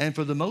us. And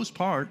for the most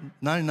part,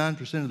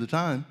 99% of the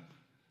time,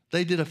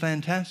 they did a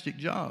fantastic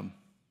job.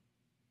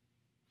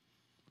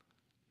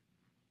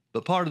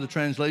 But part of the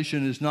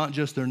translation is not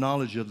just their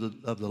knowledge of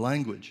the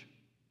language,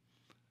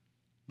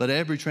 but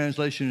every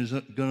translation is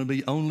going to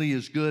be only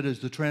as good as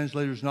the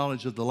translator's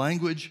knowledge of the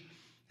language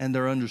and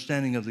their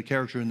understanding of the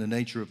character and the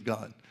nature of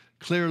God.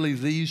 Clearly,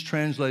 these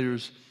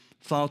translators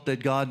thought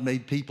that God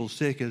made people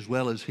sick as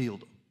well as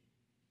healed them,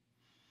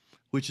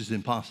 which is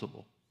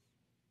impossible.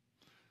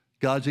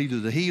 God's either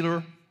the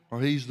healer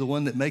or he's the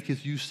one that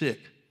maketh you sick.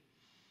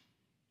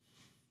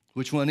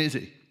 Which one is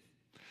he?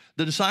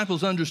 The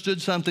disciples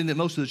understood something that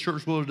most of the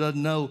church world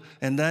doesn't know,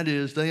 and that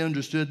is they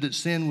understood that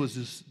sin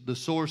was the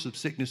source of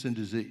sickness and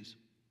disease.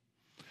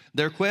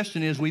 Their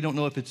question is, we don't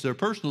know if it's their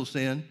personal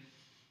sin.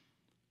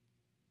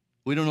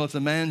 We don't know if the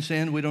man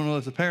sinned. We don't know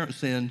if the parent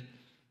sinned.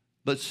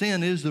 But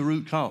sin is the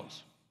root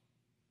cause.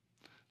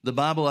 The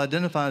Bible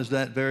identifies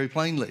that very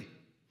plainly.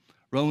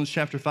 Romans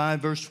chapter 5,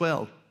 verse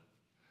 12.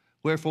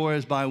 Wherefore,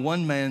 as by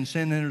one man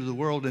sin entered the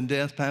world, and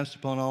death passed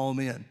upon all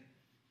men,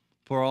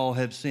 for all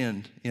have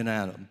sinned in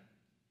Adam.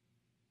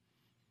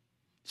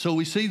 So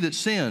we see that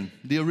sin,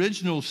 the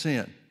original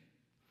sin,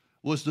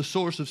 was the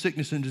source of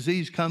sickness and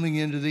disease coming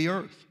into the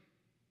earth.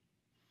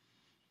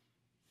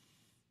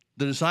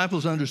 The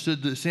disciples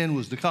understood that sin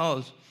was the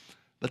cause,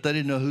 but they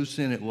didn't know whose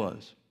sin it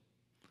was.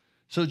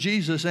 So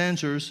Jesus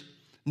answers,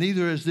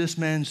 neither has this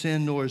man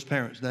sinned nor his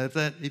parents. Now,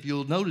 if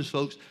you'll notice,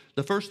 folks,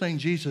 the first thing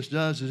Jesus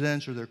does is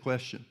answer their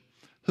question.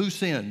 Who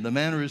sinned, the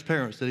man or his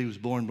parents, that he was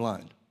born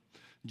blind?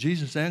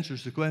 Jesus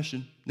answers the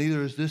question,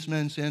 neither has this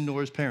man sinned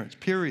nor his parents,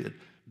 period.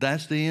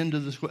 That's the end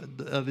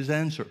of his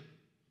answer.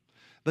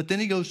 But then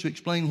he goes to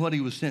explain what he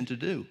was sent to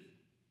do.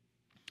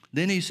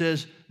 Then he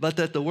says, but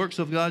that the works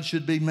of God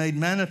should be made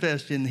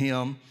manifest in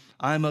him,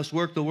 I must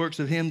work the works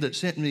of him that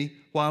sent me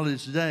while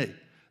it's day.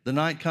 The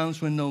night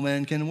comes when no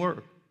man can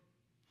work.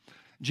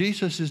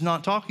 Jesus is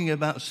not talking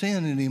about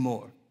sin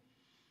anymore.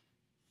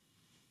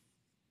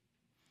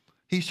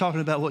 He's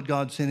talking about what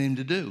God sent him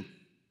to do.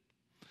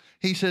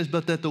 He says,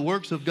 but that the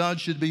works of God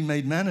should be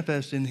made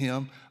manifest in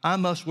him, I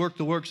must work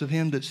the works of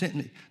him that sent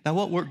me. Now,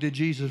 what work did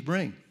Jesus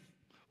bring?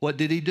 What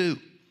did he do?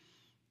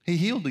 He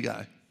healed the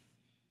guy.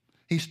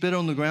 He spit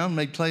on the ground,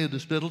 made clay of the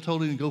spittle,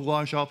 told him to go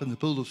wash off in the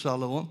pool of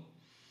Siloam,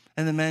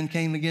 and the man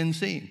came again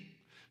seeing.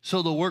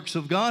 So the works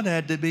of God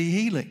had to be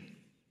healing,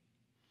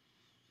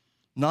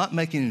 not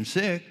making him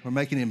sick or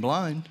making him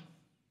blind.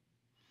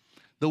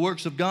 The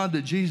works of God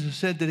that Jesus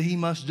said that he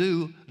must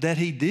do, that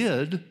he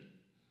did,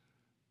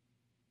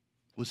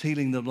 was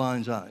healing the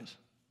blind's eyes.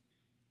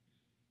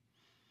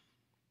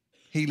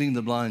 Healing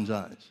the blind's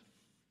eyes.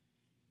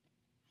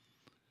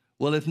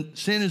 Well, if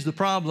sin is the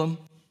problem,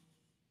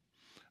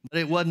 but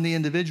it wasn't the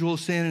individual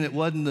sin and it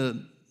wasn't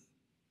the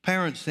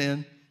parent's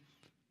sin,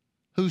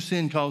 whose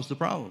sin caused the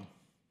problem?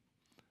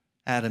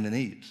 Adam and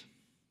Eve's.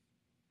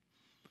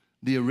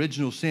 The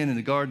original sin in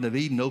the Garden of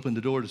Eden opened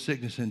the door to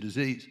sickness and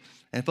disease.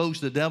 And folks,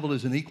 the devil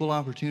is an equal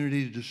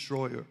opportunity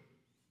destroyer.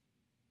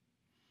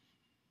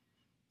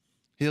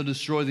 He'll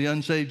destroy the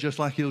unsaved just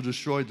like he'll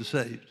destroy the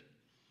saved.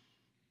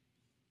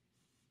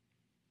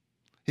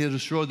 He'll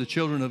destroy the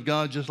children of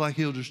God just like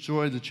he'll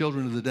destroy the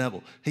children of the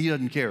devil. He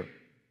doesn't care.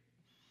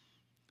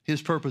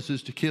 His purpose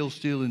is to kill,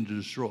 steal, and to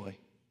destroy.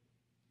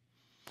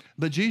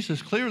 But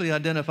Jesus clearly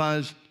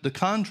identifies the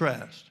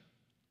contrast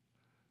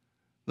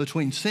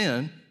between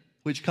sin,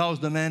 which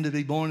caused the man to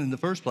be born in the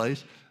first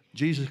place.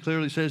 Jesus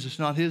clearly says it's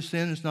not his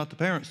sin, it's not the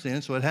parent's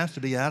sin, so it has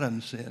to be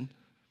Adam's sin.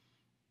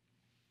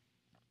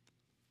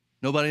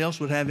 Nobody else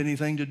would have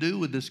anything to do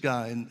with this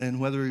guy and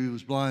whether he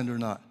was blind or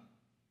not.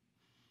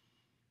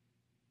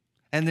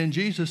 And then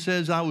Jesus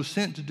says, I was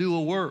sent to do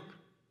a work.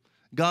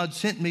 God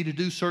sent me to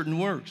do certain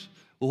works.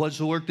 Well, what's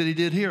the work that he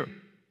did here?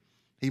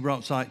 He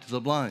brought sight to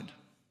the blind.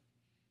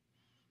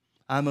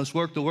 I must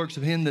work the works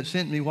of him that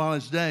sent me while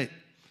it's day.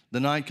 The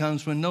night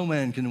comes when no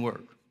man can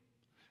work.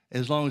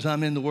 As long as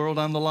I'm in the world,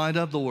 I'm the light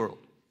of the world.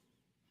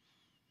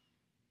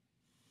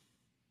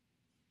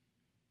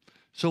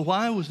 So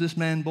why was this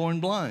man born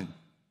blind?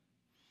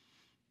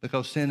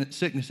 Because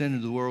sickness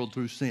entered the world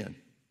through sin.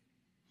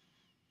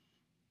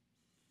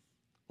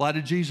 Why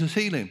did Jesus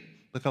heal him?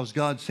 Because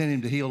God sent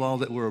him to heal all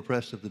that were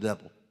oppressed of the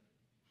devil.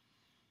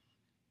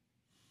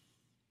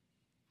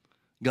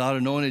 God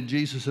anointed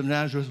Jesus of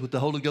Nazareth with the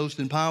Holy Ghost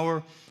and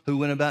power, who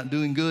went about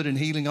doing good and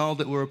healing all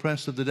that were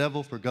oppressed of the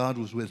devil, for God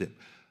was with him.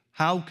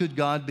 How could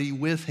God be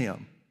with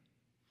him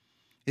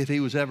if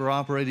he was ever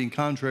operating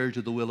contrary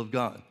to the will of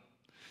God?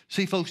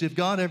 See, folks, if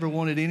God ever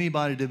wanted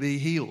anybody to be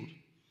healed,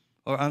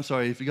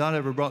 if God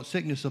ever brought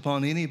sickness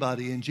upon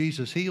anybody and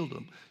Jesus healed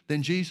them,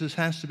 then Jesus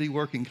has to be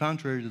working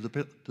contrary to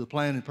the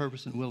plan and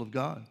purpose and will of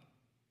God.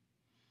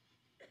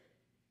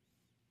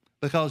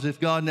 Because if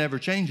God never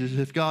changes,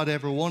 if God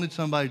ever wanted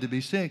somebody to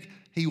be sick,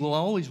 he will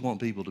always want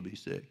people to be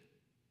sick.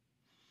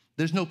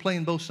 There's no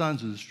playing both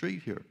sides of the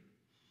street here.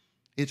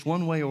 It's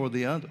one way or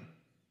the other.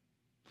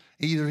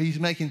 Either he's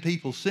making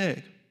people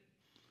sick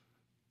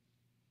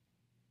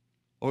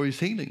or he's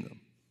healing them.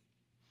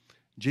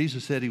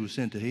 Jesus said he was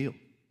sent to heal.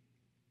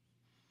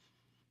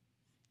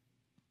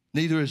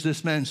 Neither has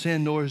this man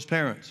sinned nor his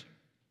parents,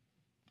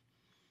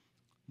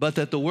 but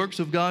that the works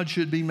of God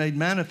should be made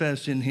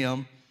manifest in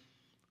him.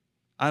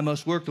 I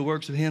must work the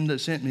works of him that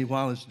sent me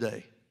while it's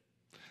day.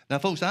 Now,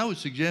 folks, I would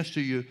suggest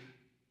to you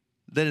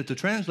that if the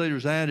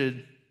translators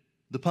added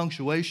the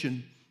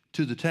punctuation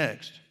to the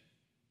text,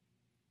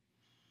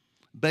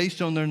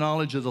 based on their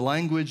knowledge of the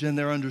language and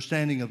their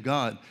understanding of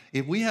God,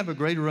 if we have a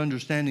greater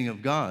understanding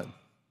of God,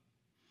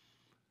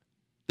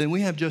 then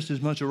we have just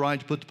as much a right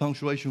to put the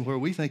punctuation where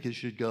we think it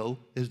should go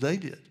as they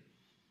did.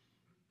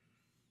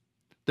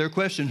 Their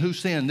question, who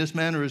sinned, this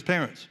man or his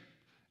parents?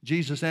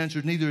 Jesus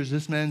answered, neither has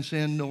this man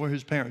sinned nor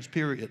his parents,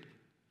 period.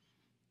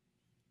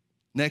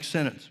 Next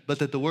sentence, but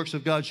that the works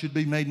of God should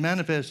be made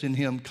manifest in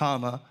him,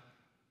 comma,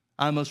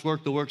 I must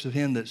work the works of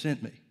him that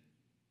sent me.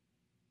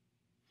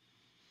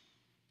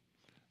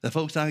 Now,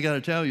 folks, I got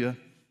to tell you,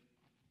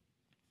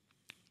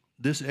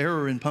 this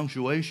error in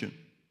punctuation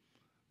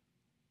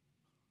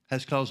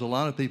has caused a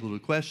lot of people to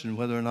question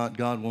whether or not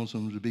God wants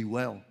them to be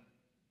well.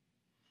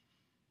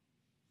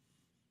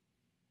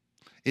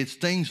 It's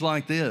things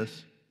like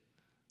this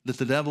that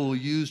the devil will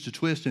use to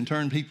twist and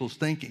turn people's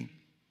thinking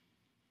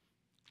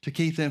to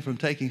keep them from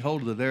taking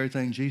hold of the very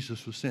thing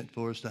Jesus was sent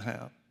for us to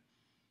have.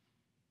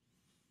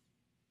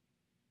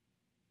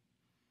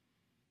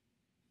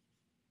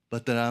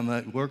 But that I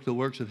might work the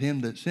works of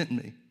him that sent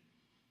me,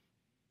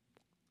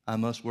 I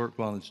must work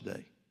while it's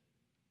day.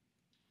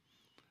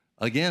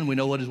 Again, we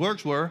know what his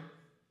works were.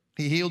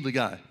 He healed the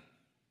guy.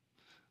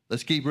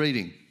 Let's keep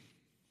reading.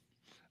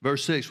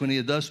 Verse 6, when he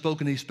had thus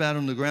spoken, he spat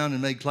on the ground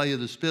and made clay of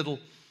the spittle,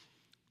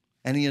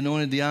 and he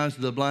anointed the eyes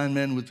of the blind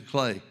man with the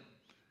clay.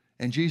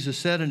 And Jesus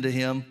said unto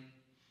him,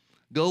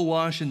 go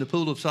wash in the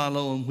pool of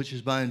Siloam, which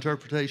is by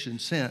interpretation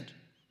sent.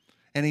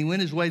 And he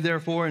went his way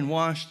therefore and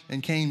washed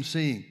and came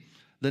seeing.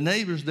 The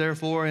neighbors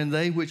therefore, and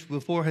they which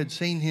before had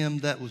seen him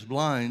that was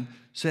blind,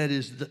 said,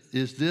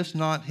 is this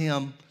not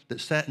him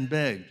that sat and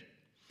begged?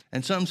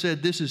 And some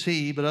said, this is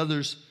he, but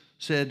others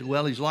said,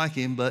 well, he's like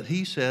him. But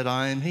he said,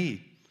 I am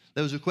he.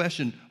 There was a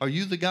question, are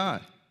you the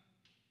guy?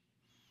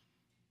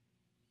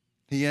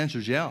 He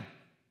answers, yeah.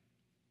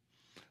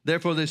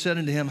 Therefore they said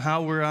unto him,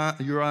 how were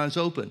your eyes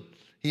open?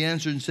 He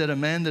answered and said, a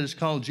man that is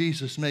called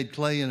Jesus made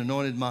clay and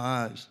anointed my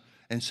eyes,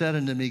 and said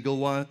unto me,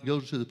 go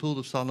to the pool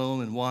of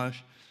Siloam and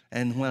wash.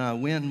 And when I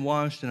went and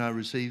washed, and I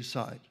received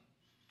sight.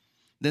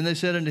 Then they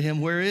said unto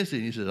him, where is he?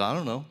 And he said, I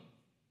don't know.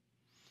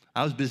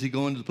 I was busy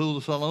going to the pool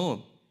of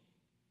Siloam.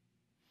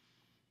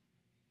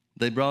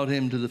 They brought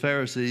him to the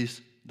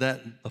Pharisees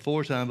that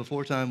before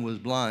time was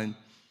blind.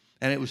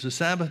 And it was the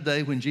Sabbath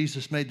day when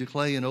Jesus made the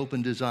clay and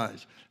opened his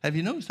eyes. Have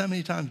you noticed how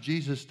many times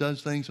Jesus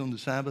does things on the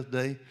Sabbath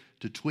day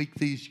to tweak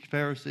these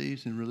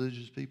Pharisees and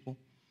religious people?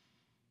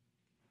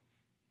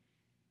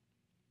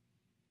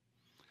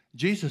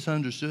 Jesus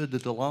understood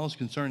that the laws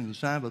concerning the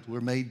Sabbath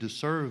were made to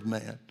serve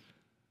man,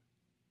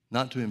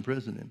 not to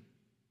imprison him,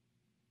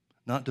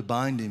 not to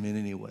bind him in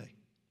any way.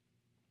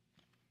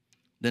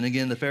 Then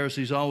again, the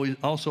Pharisees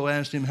also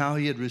asked him how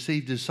he had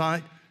received his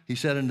sight. He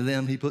said unto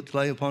them, he put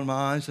clay upon my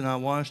eyes, and I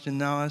washed, and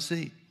now I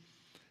see.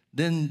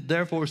 Then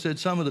therefore said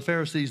some of the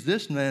Pharisees,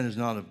 this man is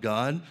not of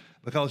God,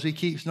 because he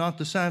keeps not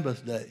the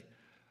Sabbath day.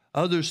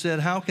 Others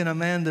said, how can a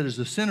man that is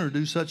a sinner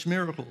do such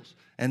miracles?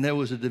 And there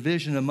was a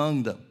division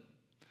among them.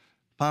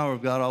 The power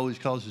of God always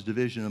causes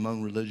division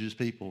among religious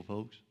people,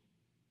 folks.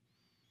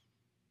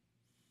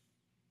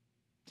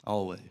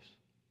 Always.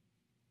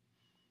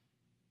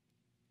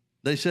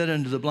 They said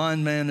unto the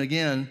blind man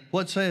again,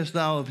 what sayest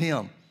thou of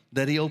him,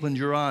 that he opened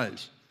your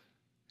eyes?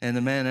 And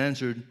the man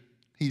answered,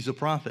 he's a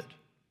prophet.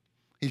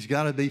 He's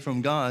got to be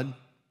from God.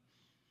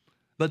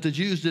 But the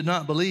Jews did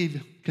not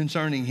believe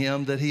concerning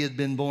him that he had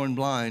been born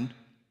blind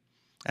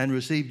and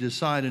received his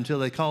sight until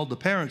they called the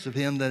parents of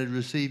him that had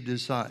received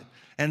his sight.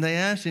 And they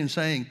asked him,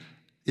 saying,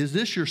 is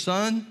this your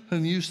son,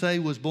 whom you say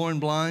was born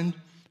blind?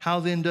 How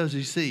then does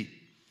he see?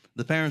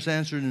 The parents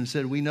answered and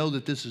said, we know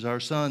that this is our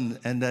son,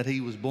 and that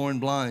he was born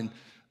blind.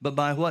 But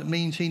by what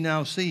means he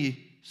now seeth,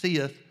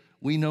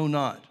 we know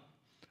not.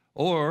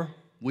 Or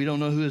we don't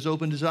know who has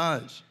opened his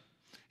eyes.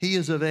 He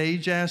is of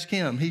age, ask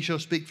him. He shall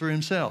speak for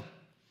himself.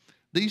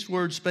 These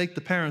words spake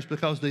the parents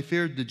because they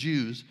feared the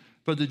Jews.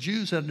 For the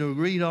Jews had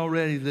agreed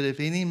already that if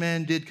any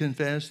man did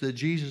confess that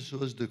Jesus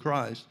was the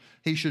Christ,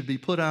 he should be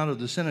put out of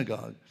the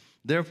synagogue.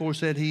 Therefore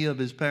said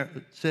his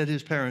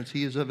parents,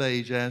 he is of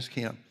age, ask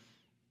him.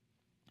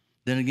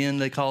 Then again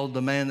they called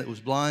the man that was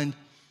blind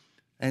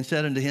and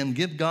said unto him,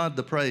 give God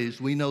the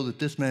praise. We know that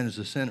this man is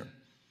a sinner.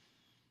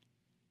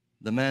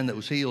 The man that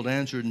was healed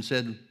answered and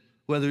said,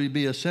 whether he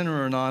be a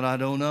sinner or not, I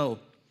don't know.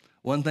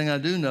 One thing I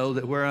do know,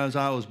 that whereas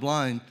I was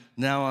blind,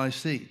 now I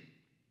see.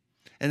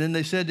 And then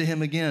they said to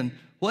him again,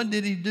 what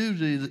did he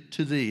do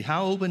to thee?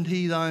 How opened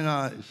he thine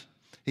eyes?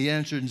 He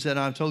answered and said,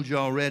 I've told you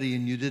already,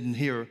 and you didn't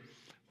hear.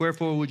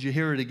 Wherefore would you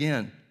hear it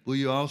again? Will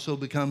you also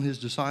become his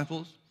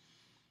disciples?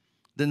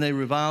 Then they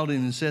reviled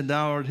him and said,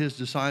 thou art his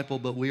disciple,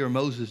 but we are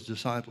Moses'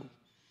 disciples.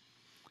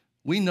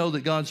 We know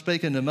that God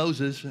spake unto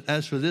Moses.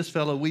 As for this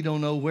fellow, we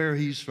don't know where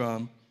he's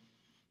from.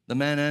 The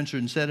man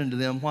answered and said unto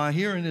them, why,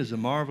 herein is a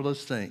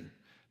marvelous thing,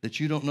 that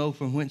you don't know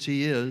from whence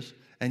he is,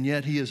 and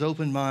yet he has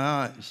opened my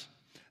eyes.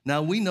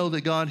 Now we know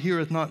that God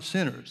heareth not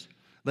sinners,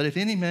 but if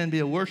any man be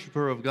a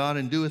worshiper of God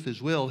and doeth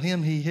his will,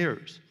 him he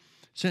hears.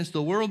 Since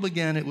the world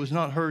began, it was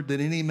not heard that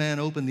any man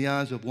opened the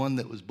eyes of one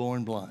that was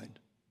born blind.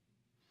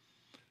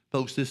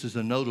 Folks, this is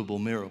a notable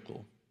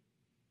miracle.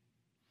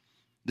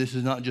 This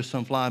is not just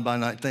some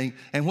fly-by-night thing.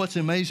 And what's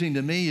amazing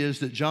to me is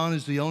that John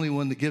is the only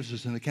one that gives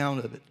us an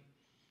account of it.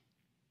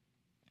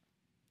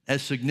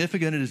 As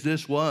significant as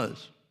this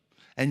was,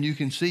 and you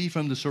can see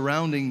from the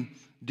surrounding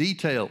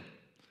detail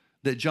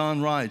that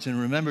John writes, and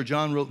remember,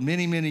 John wrote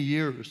many, many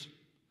years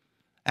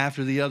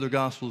after the other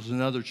Gospels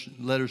and other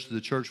letters to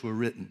the church were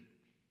written.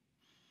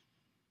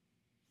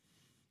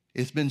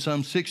 It's been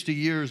some 60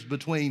 years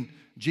between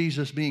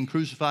Jesus being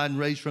crucified and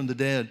raised from the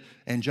dead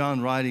and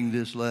John writing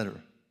this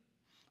letter,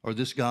 or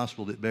this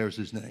gospel that bears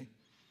his name.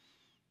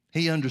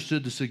 He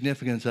understood the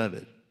significance of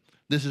it.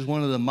 This is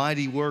one of the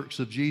mighty works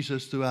of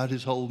Jesus throughout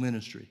his whole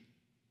ministry.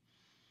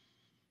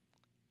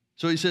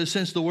 So he says,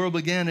 since the world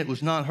began, it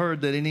was not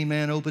heard that any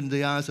man opened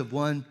the eyes of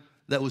one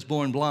that was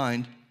born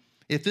blind.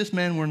 If this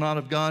man were not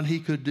of God, he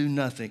could do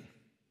nothing.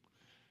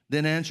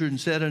 Then answered and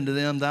said unto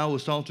them, Thou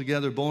wast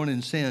altogether born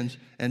in sins,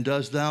 and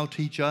dost thou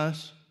teach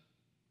us?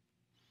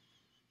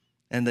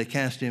 And they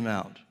cast him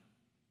out.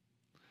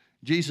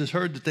 Jesus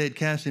heard that they had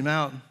cast him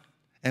out,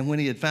 and when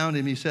he had found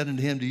him, he said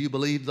unto him, Do you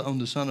believe on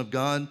the Son of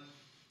God?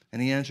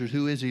 And he answered,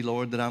 Who is he,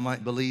 Lord, that I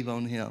might believe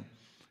on him?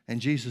 And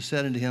Jesus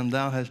said unto him,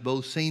 Thou hast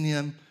both seen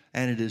him,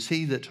 and it is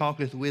he that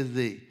talketh with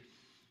thee.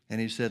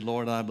 And he said,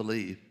 Lord, I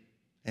believe.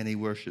 And he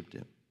worshiped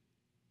him.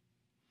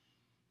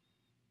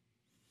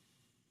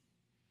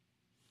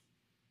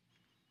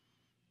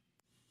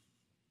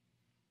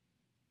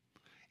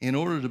 In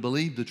order to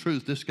believe the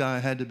truth, this guy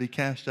had to be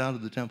cast out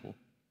of the temple.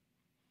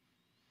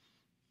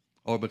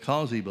 Or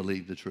because he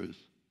believed the truth.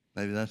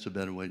 Maybe that's a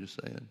better way to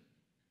say it.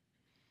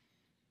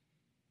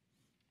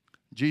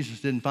 Jesus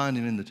didn't find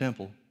him in the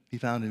temple. He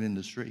found him in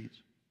the streets.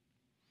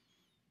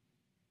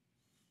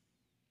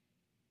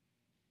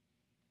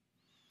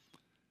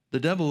 The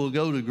devil will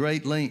go to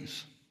great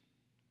lengths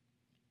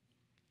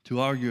to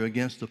argue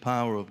against the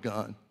power of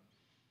God.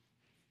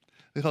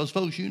 Because,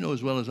 folks, you know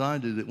as well as I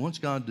do that once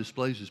God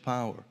displays his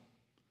power,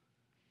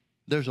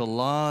 there's a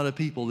lot of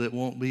people that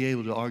won't be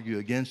able to argue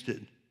against it.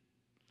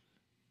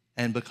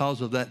 And because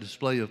of that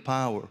display of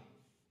power,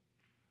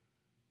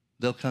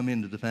 they'll come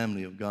into the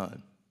family of God.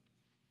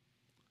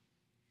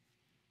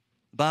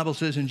 The Bible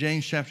says in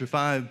James chapter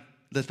 5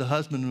 that the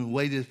husbandman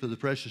waiteth for the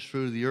precious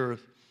fruit of the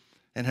earth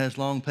and has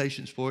long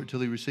patience for it till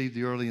he receive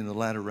the early and the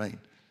latter rain.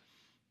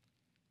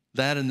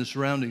 That and the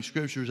surrounding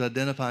scriptures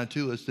identify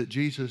to us that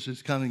Jesus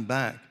is coming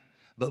back.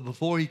 But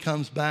before he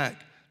comes back,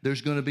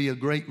 there's going to be a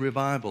great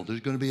revival. There's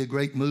going to be a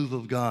great move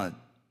of God.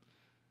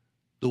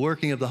 The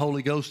working of the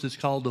Holy Ghost is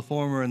called the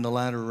former and the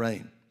latter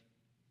rain.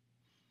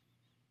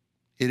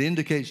 It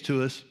indicates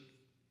to us,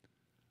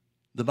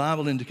 the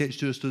Bible indicates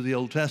to us through the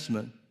Old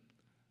Testament,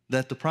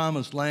 that the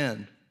promised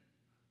land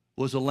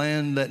was a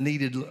land that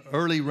needed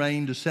early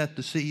rain to set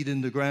the seed in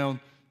the ground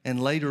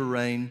and later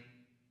rain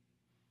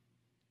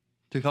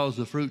to cause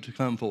the fruit to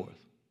come forth.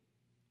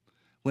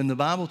 When the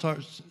Bible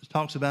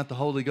talks about the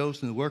Holy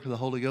Ghost and the work of the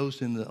Holy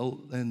Ghost in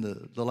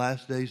the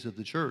last days of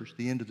the church,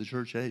 the end of the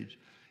church age,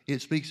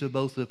 it speaks of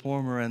both the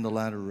former and the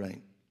latter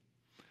rain.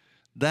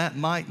 That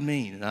might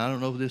mean, and I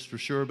don't know this for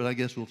sure, but I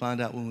guess we'll find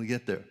out when we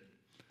get there.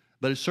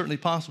 But it's certainly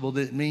possible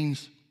that it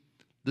means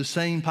the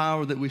same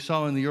power that we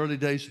saw in the early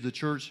days of the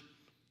church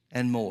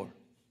and more.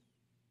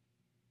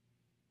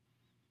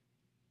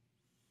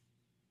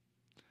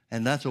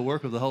 And that's a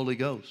work of the Holy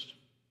Ghost.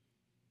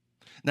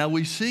 Now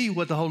we see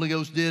what the Holy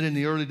Ghost did in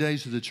the early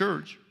days of the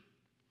church.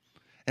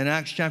 In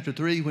Acts chapter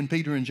 3, when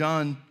Peter and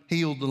John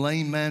healed the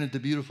lame man at the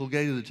beautiful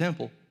gate of the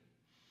temple,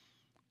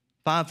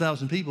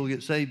 5,000 people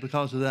get saved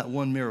because of that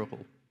one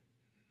miracle.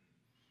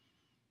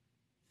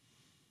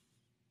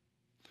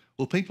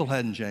 Well, people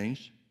hadn't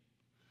changed.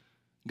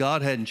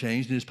 God hadn't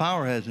changed, and his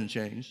power hasn't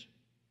changed.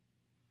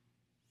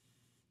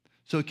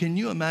 So can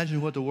you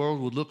imagine what the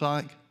world would look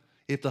like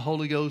if the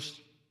Holy Ghost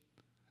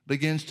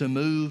begins to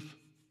move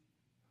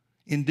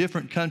in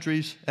different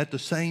countries at the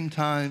same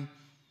time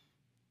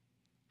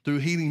through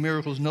healing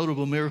miracles,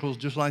 notable miracles,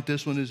 just like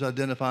this one is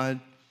identified,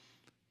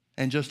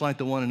 and just like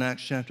the one in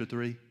Acts chapter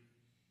 3?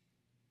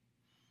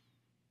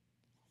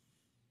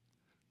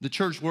 The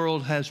church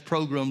world has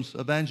programs,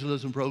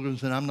 evangelism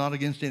programs, and I'm not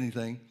against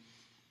anything.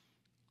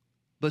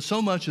 But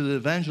so much of the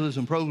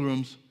evangelism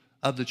programs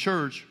of the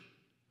church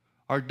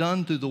are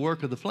done through the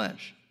work of the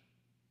flesh.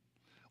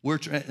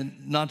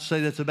 Not to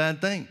say that's a bad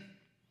thing.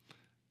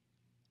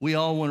 We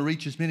all want to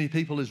reach as many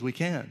people as we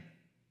can.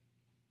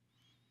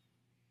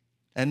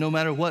 And no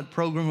matter what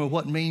program or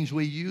what means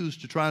we use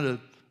to try to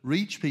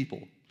reach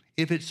people,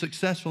 if it's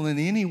successful in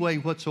any way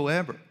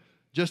whatsoever,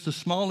 just the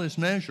smallest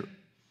measure,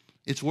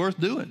 it's worth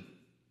doing.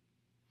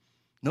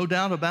 No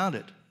doubt about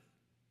it.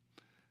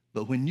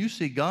 But when you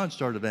see God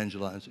start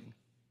evangelizing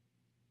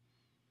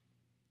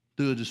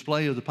through a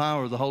display of the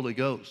power of the Holy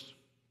Ghost,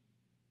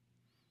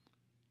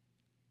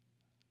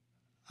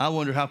 I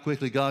wonder how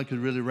quickly God could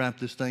really wrap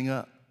this thing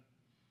up.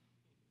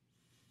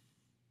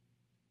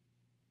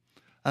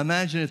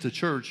 Imagine if the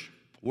church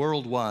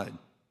worldwide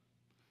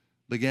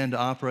began to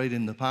operate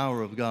in the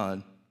power of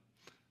God,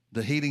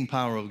 the healing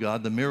power of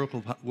God, the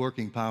miracle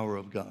working power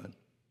of God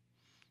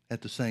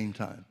at the same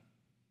time.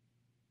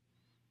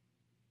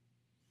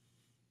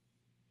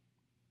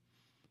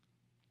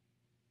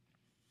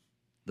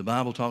 The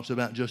Bible talks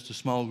about just a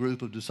small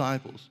group of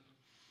disciples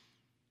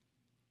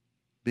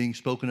being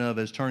spoken of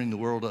as turning the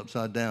world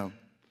upside down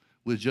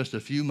with just a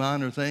few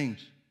minor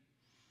things,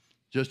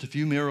 just a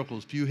few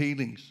miracles, few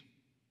healings.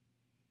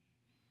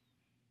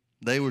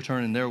 They were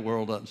turning their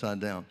world upside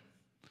down.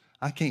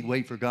 I can't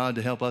wait for God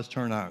to help us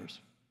turn ours.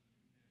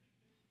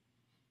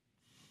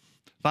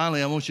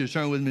 Finally, I want you to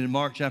turn with me to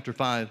Mark chapter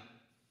 5.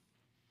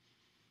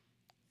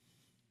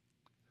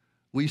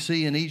 We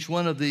see in each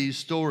one of these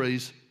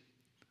stories,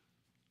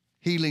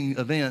 healing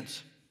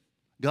events,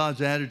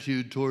 God's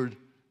attitude toward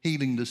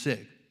healing the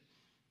sick.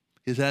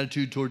 His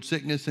attitude toward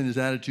sickness and his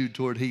attitude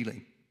toward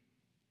healing.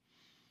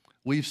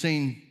 We've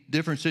seen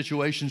different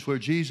situations where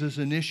Jesus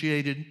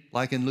initiated,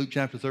 like in Luke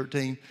chapter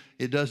 13,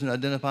 it doesn't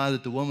identify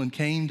that the woman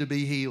came to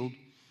be healed.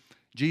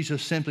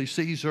 Jesus simply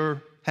sees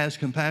her, has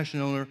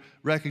compassion on her,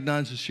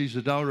 recognizes she's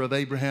the daughter of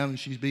Abraham and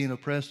she's being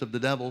oppressed of the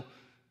devil.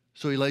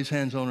 So he lays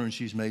hands on her and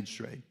she's made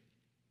straight.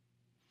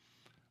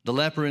 The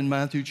leper in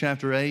Matthew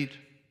chapter 8,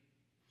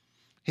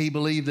 he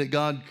believed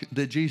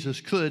that Jesus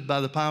could,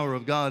 by the power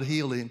of God,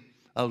 heal him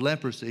of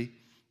leprosy,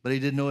 but he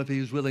didn't know if he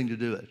was willing to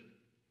do it.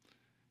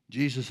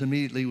 Jesus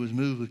immediately was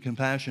moved with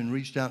compassion,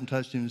 reached out and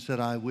touched him and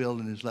said, I will,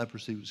 and his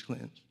leprosy was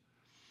cleansed.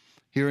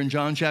 Here in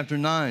John chapter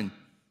 9,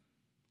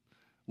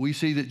 we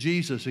see that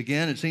Jesus,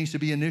 again, it seems to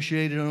be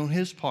initiated on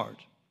his part.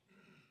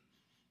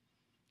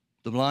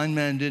 The blind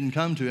man didn't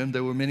come to him.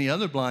 There were many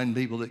other blind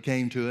people that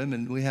came to him,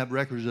 and we have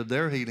records of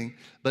their healing.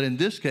 But in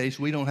this case,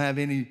 we don't have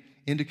any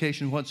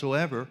indication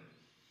whatsoever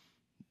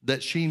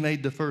that she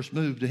made the first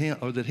move to him,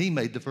 or that he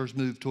made the first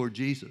move toward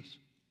Jesus,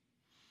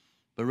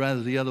 but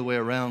rather the other way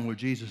around, where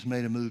Jesus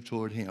made a move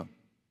toward him.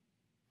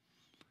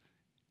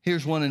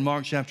 Here's one in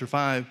Mark chapter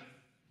 5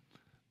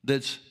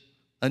 that's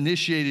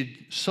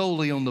initiated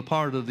solely on the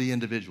part of the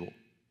individual.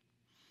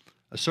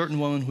 A certain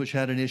woman which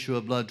had an issue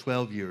of blood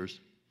 12 years,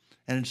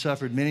 and had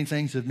suffered many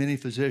things of many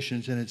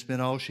physicians, and had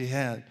spent all she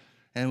had,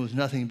 and was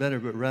nothing better,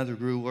 but rather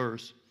grew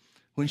worse.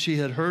 When she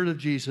had heard of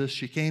Jesus,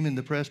 she came in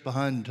the press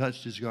behind and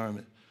touched his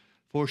garment.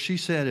 For she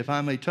said, if I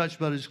may touch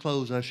but his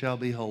clothes, I shall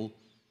be whole.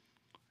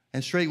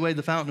 And straightway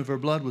the fountain of her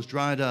blood was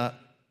dried up,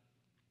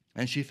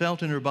 and she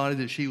felt in her body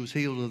that she was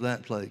healed of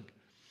that plague.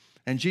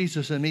 And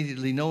Jesus,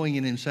 immediately knowing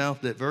in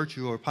himself that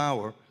virtue or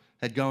power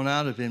had gone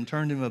out of him,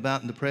 turned him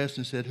about in the press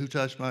and said, who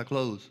touched my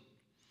clothes?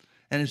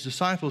 And his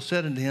disciples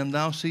said unto him,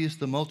 thou seest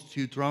the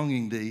multitude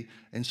thronging thee,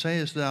 and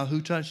sayest thou,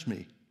 who touched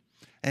me?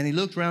 And he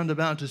looked round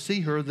about to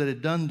see her that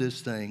had done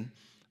this thing.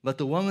 But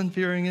the woman,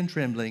 fearing and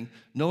trembling,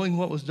 knowing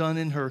what was done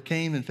in her,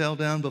 came and fell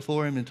down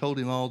before him and told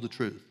him all the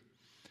truth.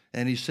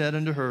 And he said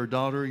unto her,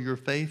 daughter, your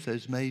faith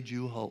has made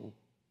you whole.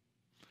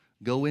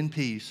 Go in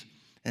peace,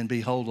 and be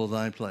whole of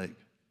thy plague.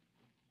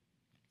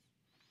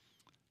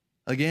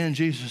 Again,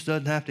 Jesus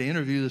doesn't have to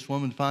interview this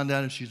woman to find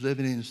out if she's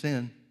living in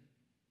sin.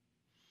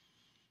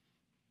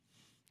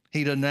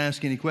 He doesn't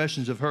ask any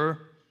questions of her,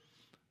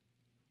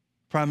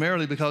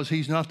 primarily because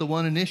he's not the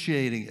one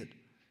initiating it.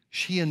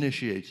 She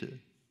initiates it.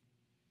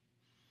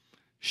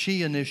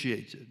 She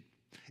initiates it.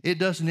 It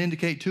doesn't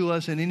indicate to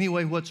us in any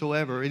way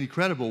whatsoever, any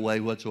credible way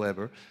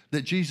whatsoever,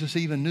 that Jesus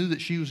even knew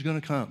that she was going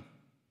to come.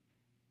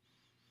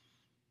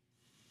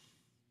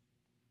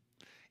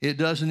 It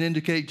doesn't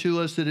indicate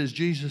to us that as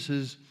Jesus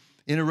is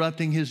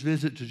interrupting his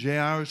visit to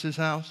Jairus'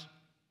 house,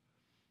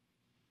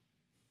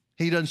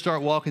 he doesn't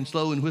start walking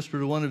slow and whisper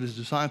to one of his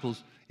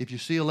disciples, if you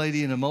see a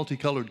lady in a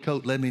multicolored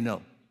coat, let me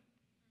know.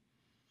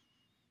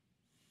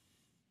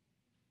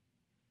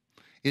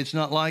 It's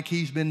not like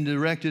he's been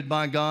directed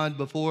by God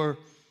before,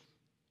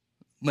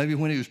 maybe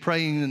when he was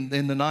praying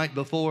in the night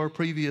before,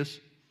 previous,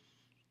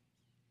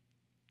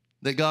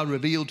 that God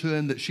revealed to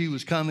him that she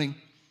was coming.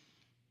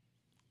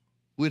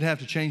 We'd have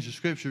to change the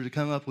scripture to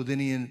come up with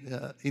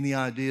any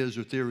ideas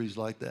or theories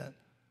like that.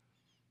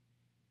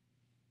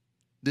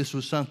 This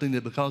was something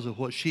that because of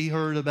what she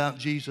heard about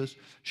Jesus,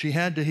 she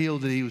had to heal,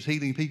 that he was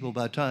healing people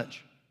by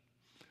touch,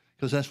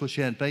 because that's what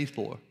she had faith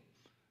for.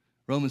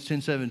 Romans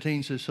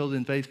 10:17 says, so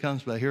then faith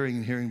comes by hearing,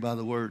 and hearing by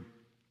the word.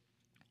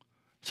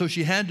 So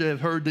she had to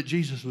have heard that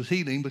Jesus was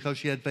healing because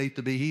she had faith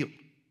to be healed.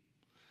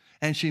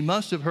 And she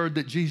must have heard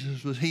that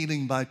Jesus was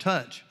healing by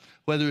touch,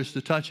 whether it's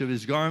the touch of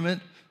his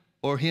garment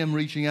or him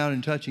reaching out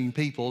and touching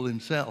people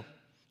himself,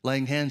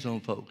 laying hands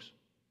on folks.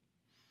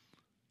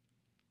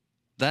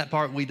 That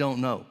part we don't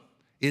know.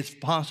 It's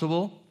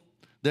possible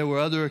there were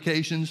other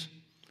occasions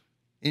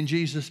in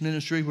Jesus'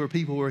 ministry where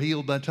people were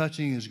healed by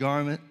touching his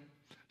garment.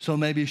 So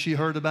maybe she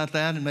heard about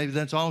that, and maybe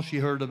that's all she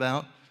heard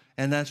about,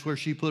 and that's where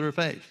she put her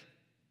faith.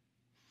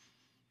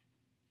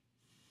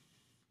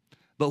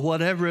 But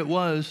whatever it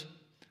was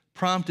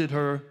prompted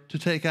her to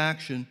take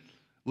action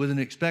with an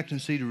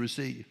expectancy to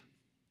receive.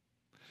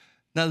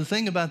 Now, the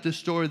thing about this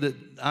story that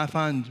I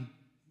find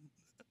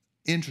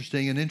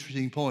interesting, an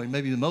interesting point,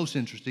 maybe the most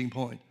interesting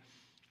point,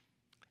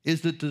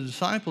 is that the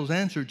disciples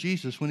answered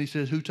Jesus when he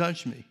says, who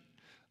touched me?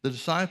 The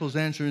disciples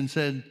answered and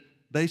said,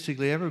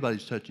 basically,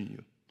 everybody's touching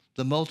you.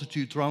 The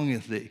multitude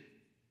throngeth thee.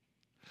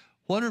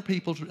 What are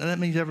people, that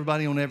means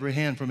everybody on every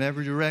hand from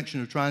every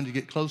direction are trying to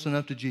get close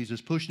enough to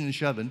Jesus, pushing and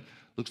shoving.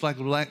 Looks like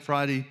a Black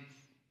Friday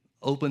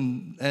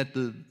open at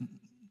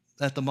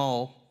the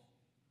mall.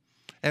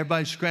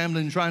 Everybody's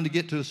scrambling, trying to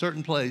get to a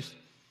certain place.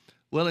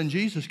 Well, in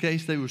Jesus'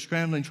 case, they were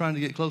scrambling, trying to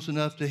get close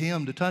enough to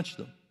him to touch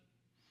them,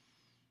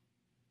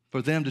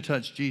 for them to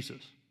touch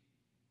Jesus.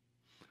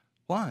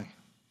 Why?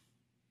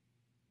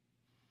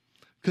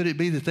 Could it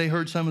be that they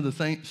heard some of the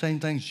same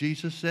things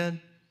Jesus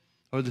said,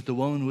 or that the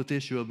woman with the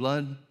issue of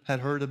blood had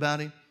heard about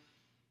him?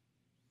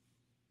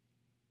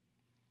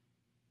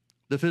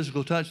 The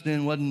physical touch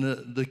then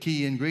wasn't the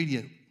key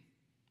ingredient.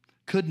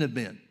 Couldn't have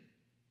been.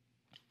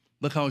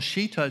 Because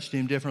she touched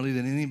him differently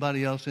than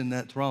anybody else in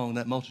that throng,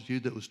 that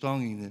multitude that was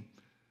thronging them.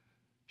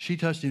 She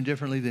touched him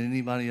differently than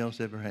anybody else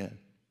ever had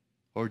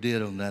or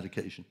did on that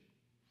occasion.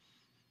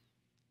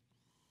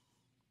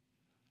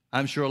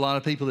 I'm sure a lot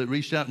of people that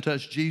reached out and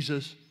touched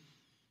Jesus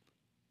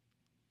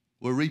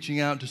were reaching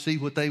out to see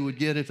what they would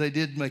get if they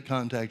did make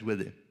contact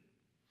with him.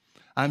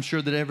 I'm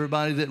sure that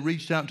everybody that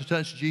reached out to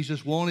touch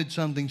Jesus wanted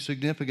something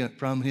significant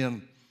from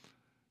him,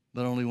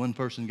 but only one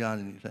person got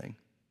anything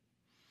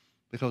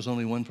because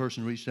only one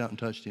person reached out and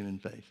touched him in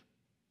faith.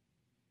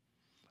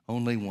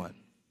 Only one.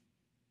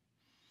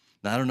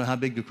 Now, I don't know how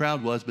big the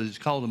crowd was, but it's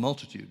called a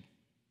multitude.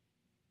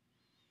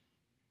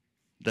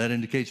 That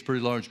indicates a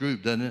pretty large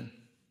group, doesn't it?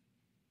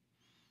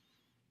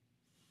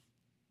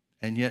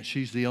 And yet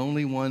she's the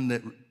only one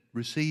that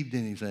received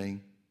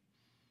anything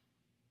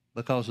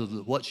because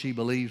of what she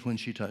believed when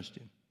she touched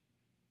him.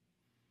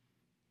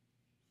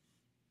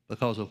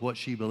 Because of what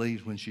she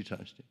believed when she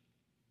touched him.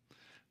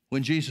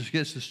 When Jesus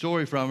gets the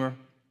story from her,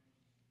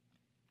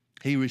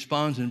 he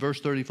responds in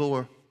verse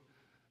 34,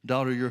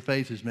 "Daughter, your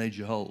faith has made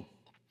you whole."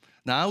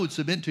 Now, I would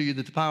submit to you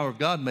that the power of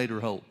God made her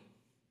whole.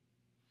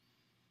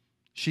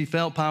 She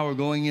felt power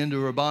going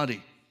into her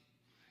body.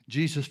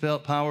 Jesus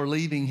felt power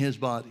leaving his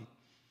body.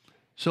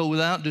 So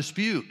without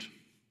dispute,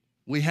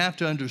 we have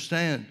to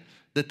understand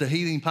that the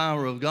healing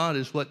power of God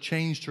is what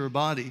changed her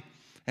body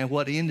and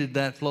what ended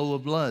that flow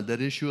of blood,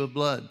 that issue of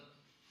blood.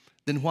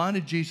 Then why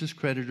did Jesus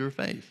credit her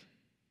faith?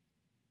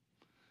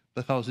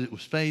 Because it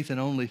was faith and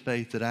only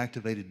faith that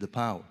activated the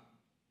power.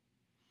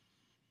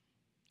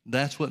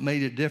 That's what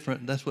made it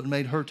different. That's what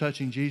made her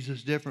touching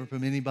Jesus different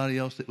from anybody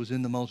else that was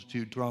in the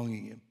multitude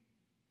thronging him.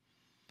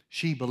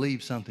 She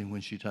believed something when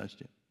she touched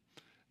him.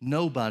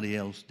 Nobody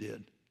else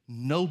did.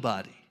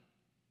 Nobody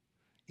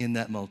in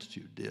that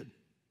multitude did,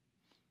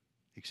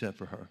 except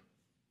for her.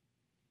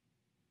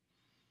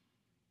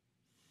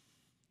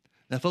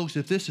 Now, folks,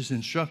 if this is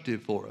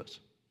instructive for us,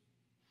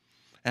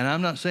 and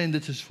I'm not saying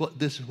this is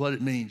what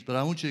it means, but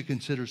I want you to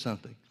consider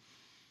something.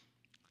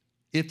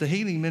 If the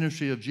healing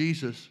ministry of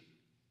Jesus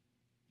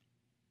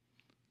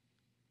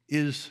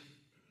is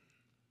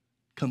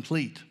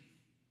complete.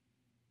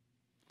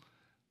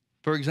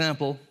 For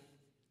example,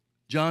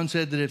 John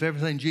said that if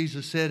everything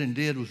Jesus said and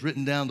did was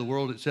written down, the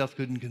world itself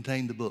couldn't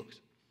contain the books.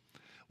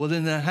 Well,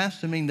 then that has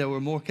to mean there were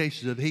more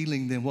cases of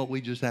healing than what we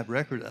just have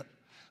record of.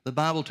 The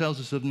Bible tells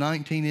us of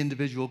 19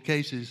 individual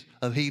cases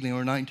of healing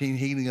or 19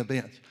 healing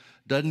events.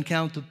 Doesn't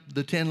count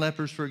the 10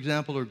 lepers, for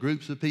example, or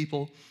groups of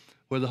people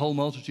where the whole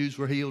multitudes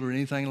were healed or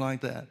anything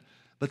like that.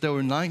 But there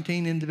were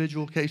 19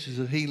 individual cases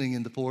of healing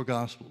in the 4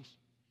 Gospels.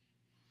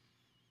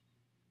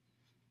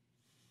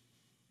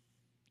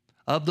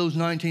 Of those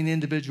 19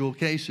 individual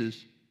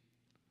cases,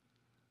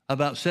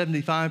 about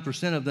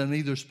 75% of them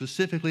either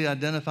specifically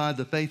identified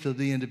the faith of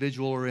the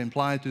individual or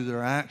implied through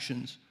their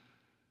actions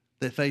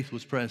that faith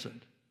was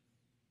present.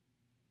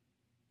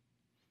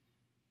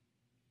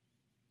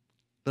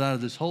 But out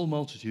of this whole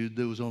multitude,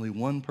 there was only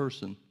one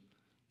person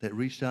that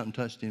reached out and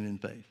touched him in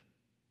faith.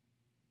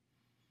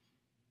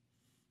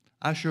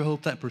 I sure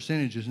hope that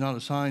percentage is not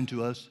assigned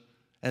to us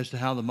as to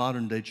how the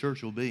modern day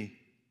church will be.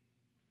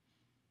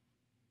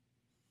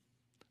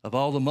 Of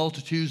all the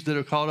multitudes that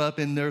are caught up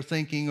in their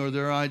thinking or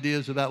their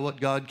ideas about what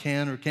God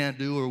can or can't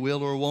do or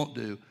will or won't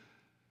do,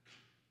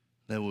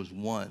 there was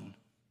one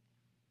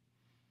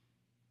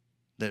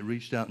that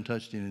reached out and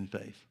touched him in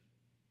faith.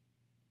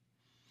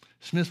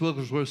 Smith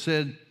Wigglesworth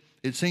said,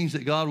 "It seems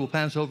that God will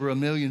pass over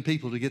 1 million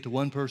people to get to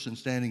one person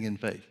standing in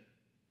faith."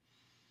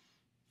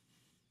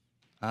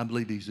 I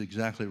believe he's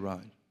exactly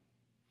right.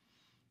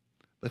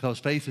 Because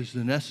faith is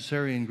the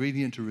necessary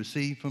ingredient to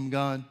receive from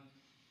God.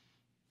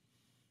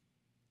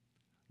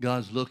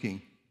 God's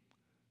looking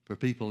for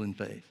people in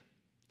faith.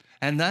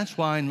 And that's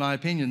why, in my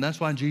opinion, that's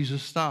why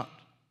Jesus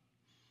stopped.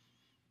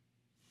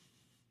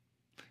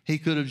 He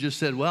could have just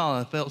said, "Well,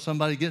 I felt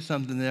somebody get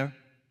something there,"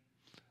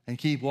 and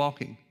keep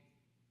walking.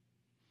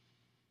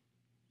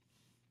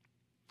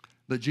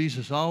 But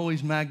Jesus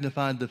always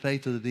magnified the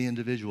faith of the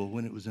individual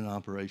when it was in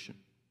operation.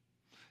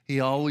 He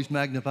always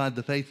magnified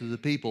the faith of the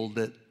people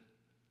that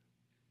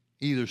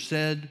either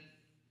said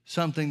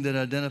something that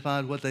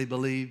identified what they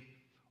believed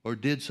or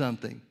did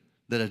something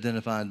that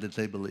identified that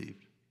they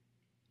believed.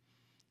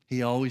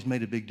 He always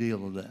made a big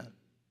deal of that.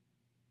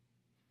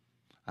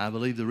 I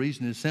believe the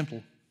reason is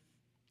simple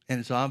and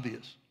it's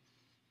obvious.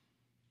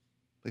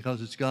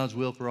 Because it's God's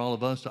will for all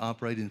of us to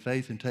operate in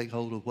faith and take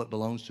hold of what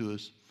belongs to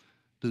us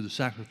through the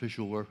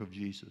sacrificial work of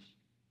Jesus.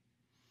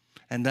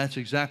 And that's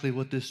exactly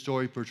what this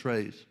story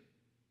portrays.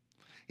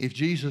 If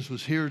Jesus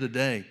was here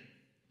today,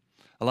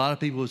 a lot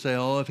of people would say,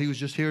 "Oh, if he was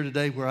just here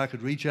today where I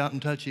could reach out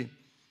and touch him."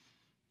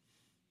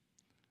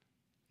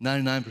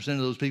 99%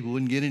 of those people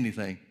wouldn't get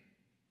anything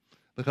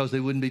because they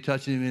wouldn't be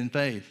touching him in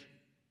faith.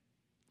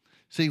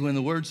 See, when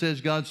the Word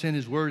says God sent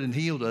his Word and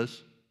healed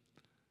us,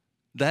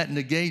 that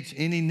negates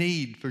any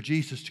need for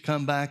Jesus to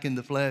come back in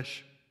the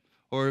flesh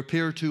or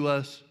appear to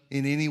us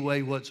in any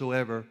way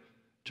whatsoever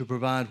to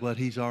provide what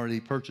he's already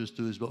purchased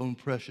through his own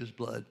precious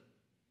blood.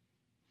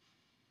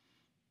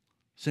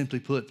 Simply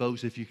put,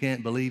 folks, if you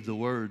can't believe the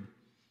Word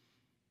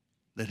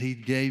that he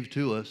gave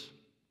to us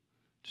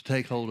to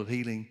take hold of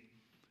healing,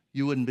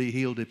 you wouldn't be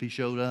healed if he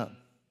showed up.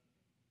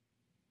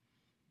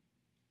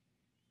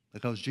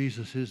 Because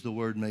Jesus is the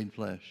Word made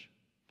flesh.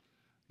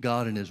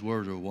 God and his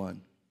Word are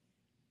one.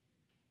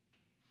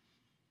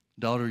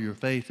 Daughter, your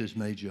faith has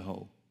made you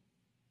whole.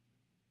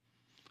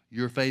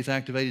 Your faith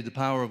activated the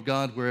power of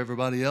God where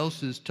everybody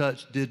else's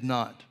touch did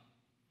not.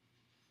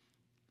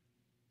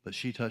 But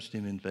she touched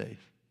him in faith.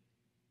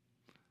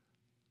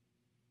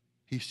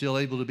 He's still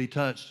able to be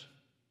touched.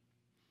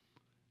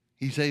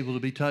 He's able to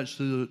be touched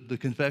through the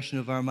confession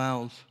of our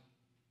mouths.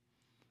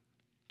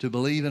 To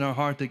believe in our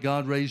heart that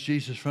God raised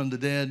Jesus from the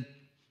dead.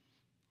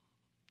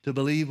 To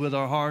believe with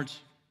our hearts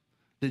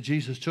that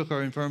Jesus took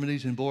our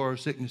infirmities and bore our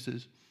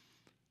sicknesses.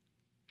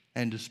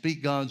 And to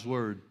speak God's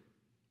word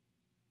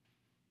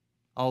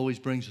always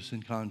brings us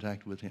in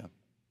contact with him.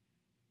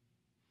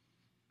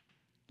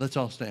 Let's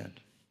all stand.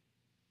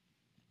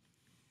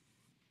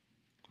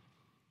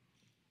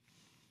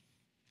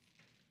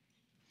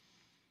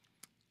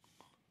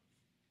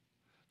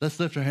 Let's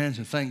lift our hands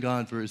and thank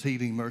God for his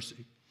healing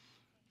mercy.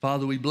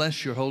 Father, we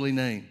bless your holy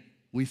name.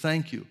 We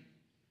thank you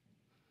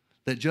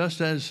that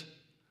just as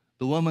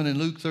the woman in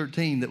Luke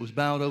 13 that was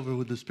bowed over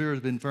with the spirit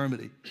of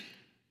infirmity,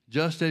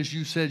 just as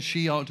you said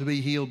she ought to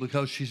be healed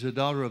because she's a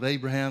daughter of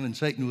Abraham and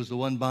Satan was the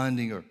one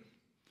binding her,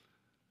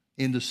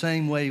 in the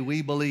same way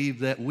we believe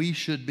that we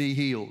should be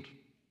healed.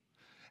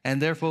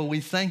 And therefore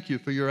we thank you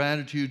for your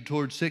attitude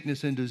towards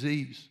sickness and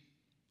disease.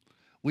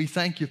 We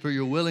thank you for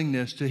your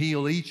willingness to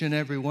heal each and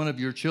every one of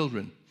your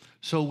children.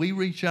 So we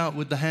reach out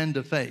with the hand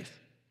of faith.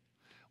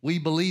 We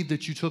believe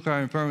that you took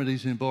our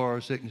infirmities and bore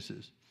our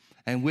sicknesses,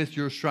 and with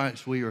your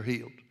stripes we are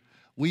healed.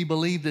 We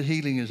believe that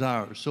healing is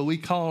ours, so we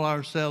call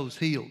ourselves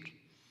healed.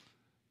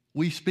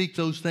 We speak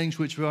those things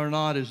which are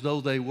not as though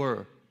they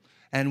were,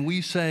 and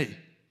we say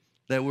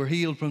that we're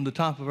healed from the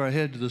top of our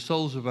head to the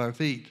soles of our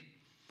feet.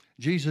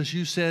 Jesus,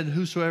 you said,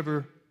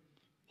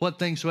 what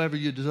things soever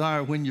you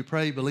desire when you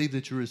pray, believe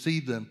that you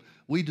receive them.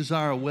 We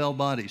desire a well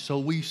body, so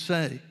we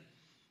say,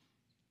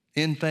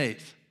 in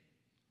faith,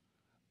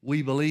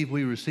 we believe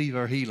we receive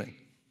our healing.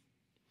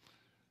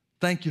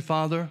 Thank you,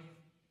 Father,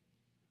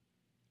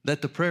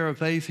 that the prayer of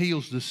faith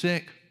heals the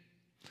sick.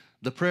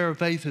 The prayer of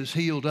faith has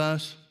healed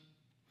us,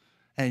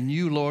 and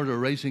you, Lord, are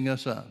raising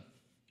us up.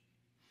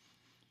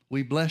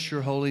 We bless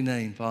your holy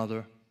name,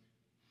 Father.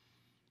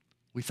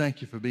 We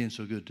thank you for being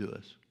so good to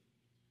us.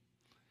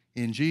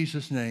 In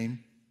Jesus'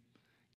 name,